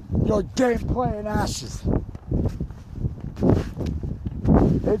 Your game-playing asses.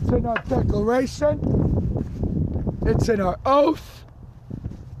 It's in our declaration. It's in our oath.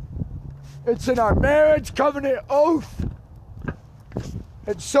 It's in our marriage covenant oath.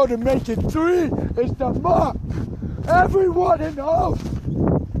 And so to make it 3 is to mark everyone in oath.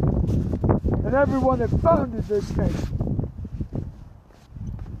 And everyone that founded this nation.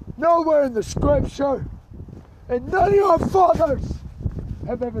 Nowhere in the scripture, and none of your fathers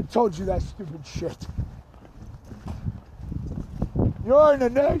have ever told you that stupid shit. You're in a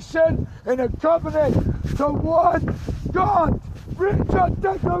nation, in a covenant to one God. Read your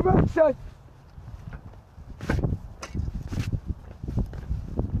declaration.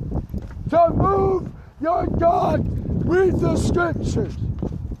 To move your God, read the scriptures.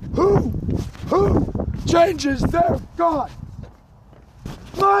 Who changes their God?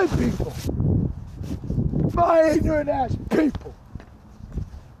 My people. My ignorant ass people.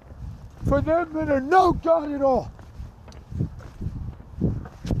 For them that are no God at all.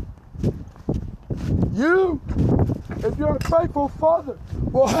 You, if you're a faithful father,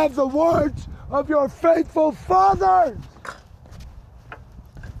 will have the words of your faithful fathers.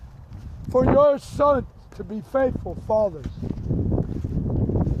 For your sons to be faithful fathers.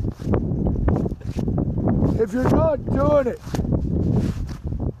 If you're not doing it,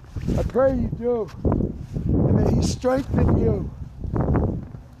 I pray you do. And that He strengthen you.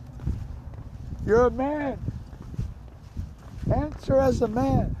 You're a man. Answer as a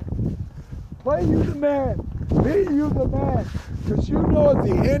man. Play you the man. Be you the man. Because you know at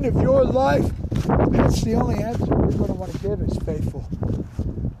the end of your life, that's the only answer you're going to want to give is faithful.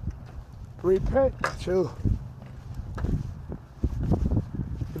 Repent too.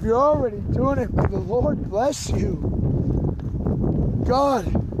 If you're already doing it, may the Lord bless you. God,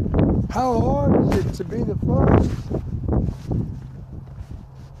 how hard is it to be the first?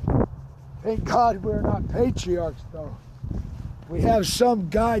 Thank God we're not patriarchs, though. We have some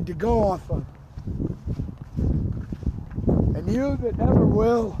guide to go off of. And you that never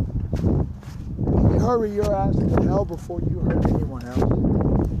will, hurry your ass to hell before you hurt anyone else.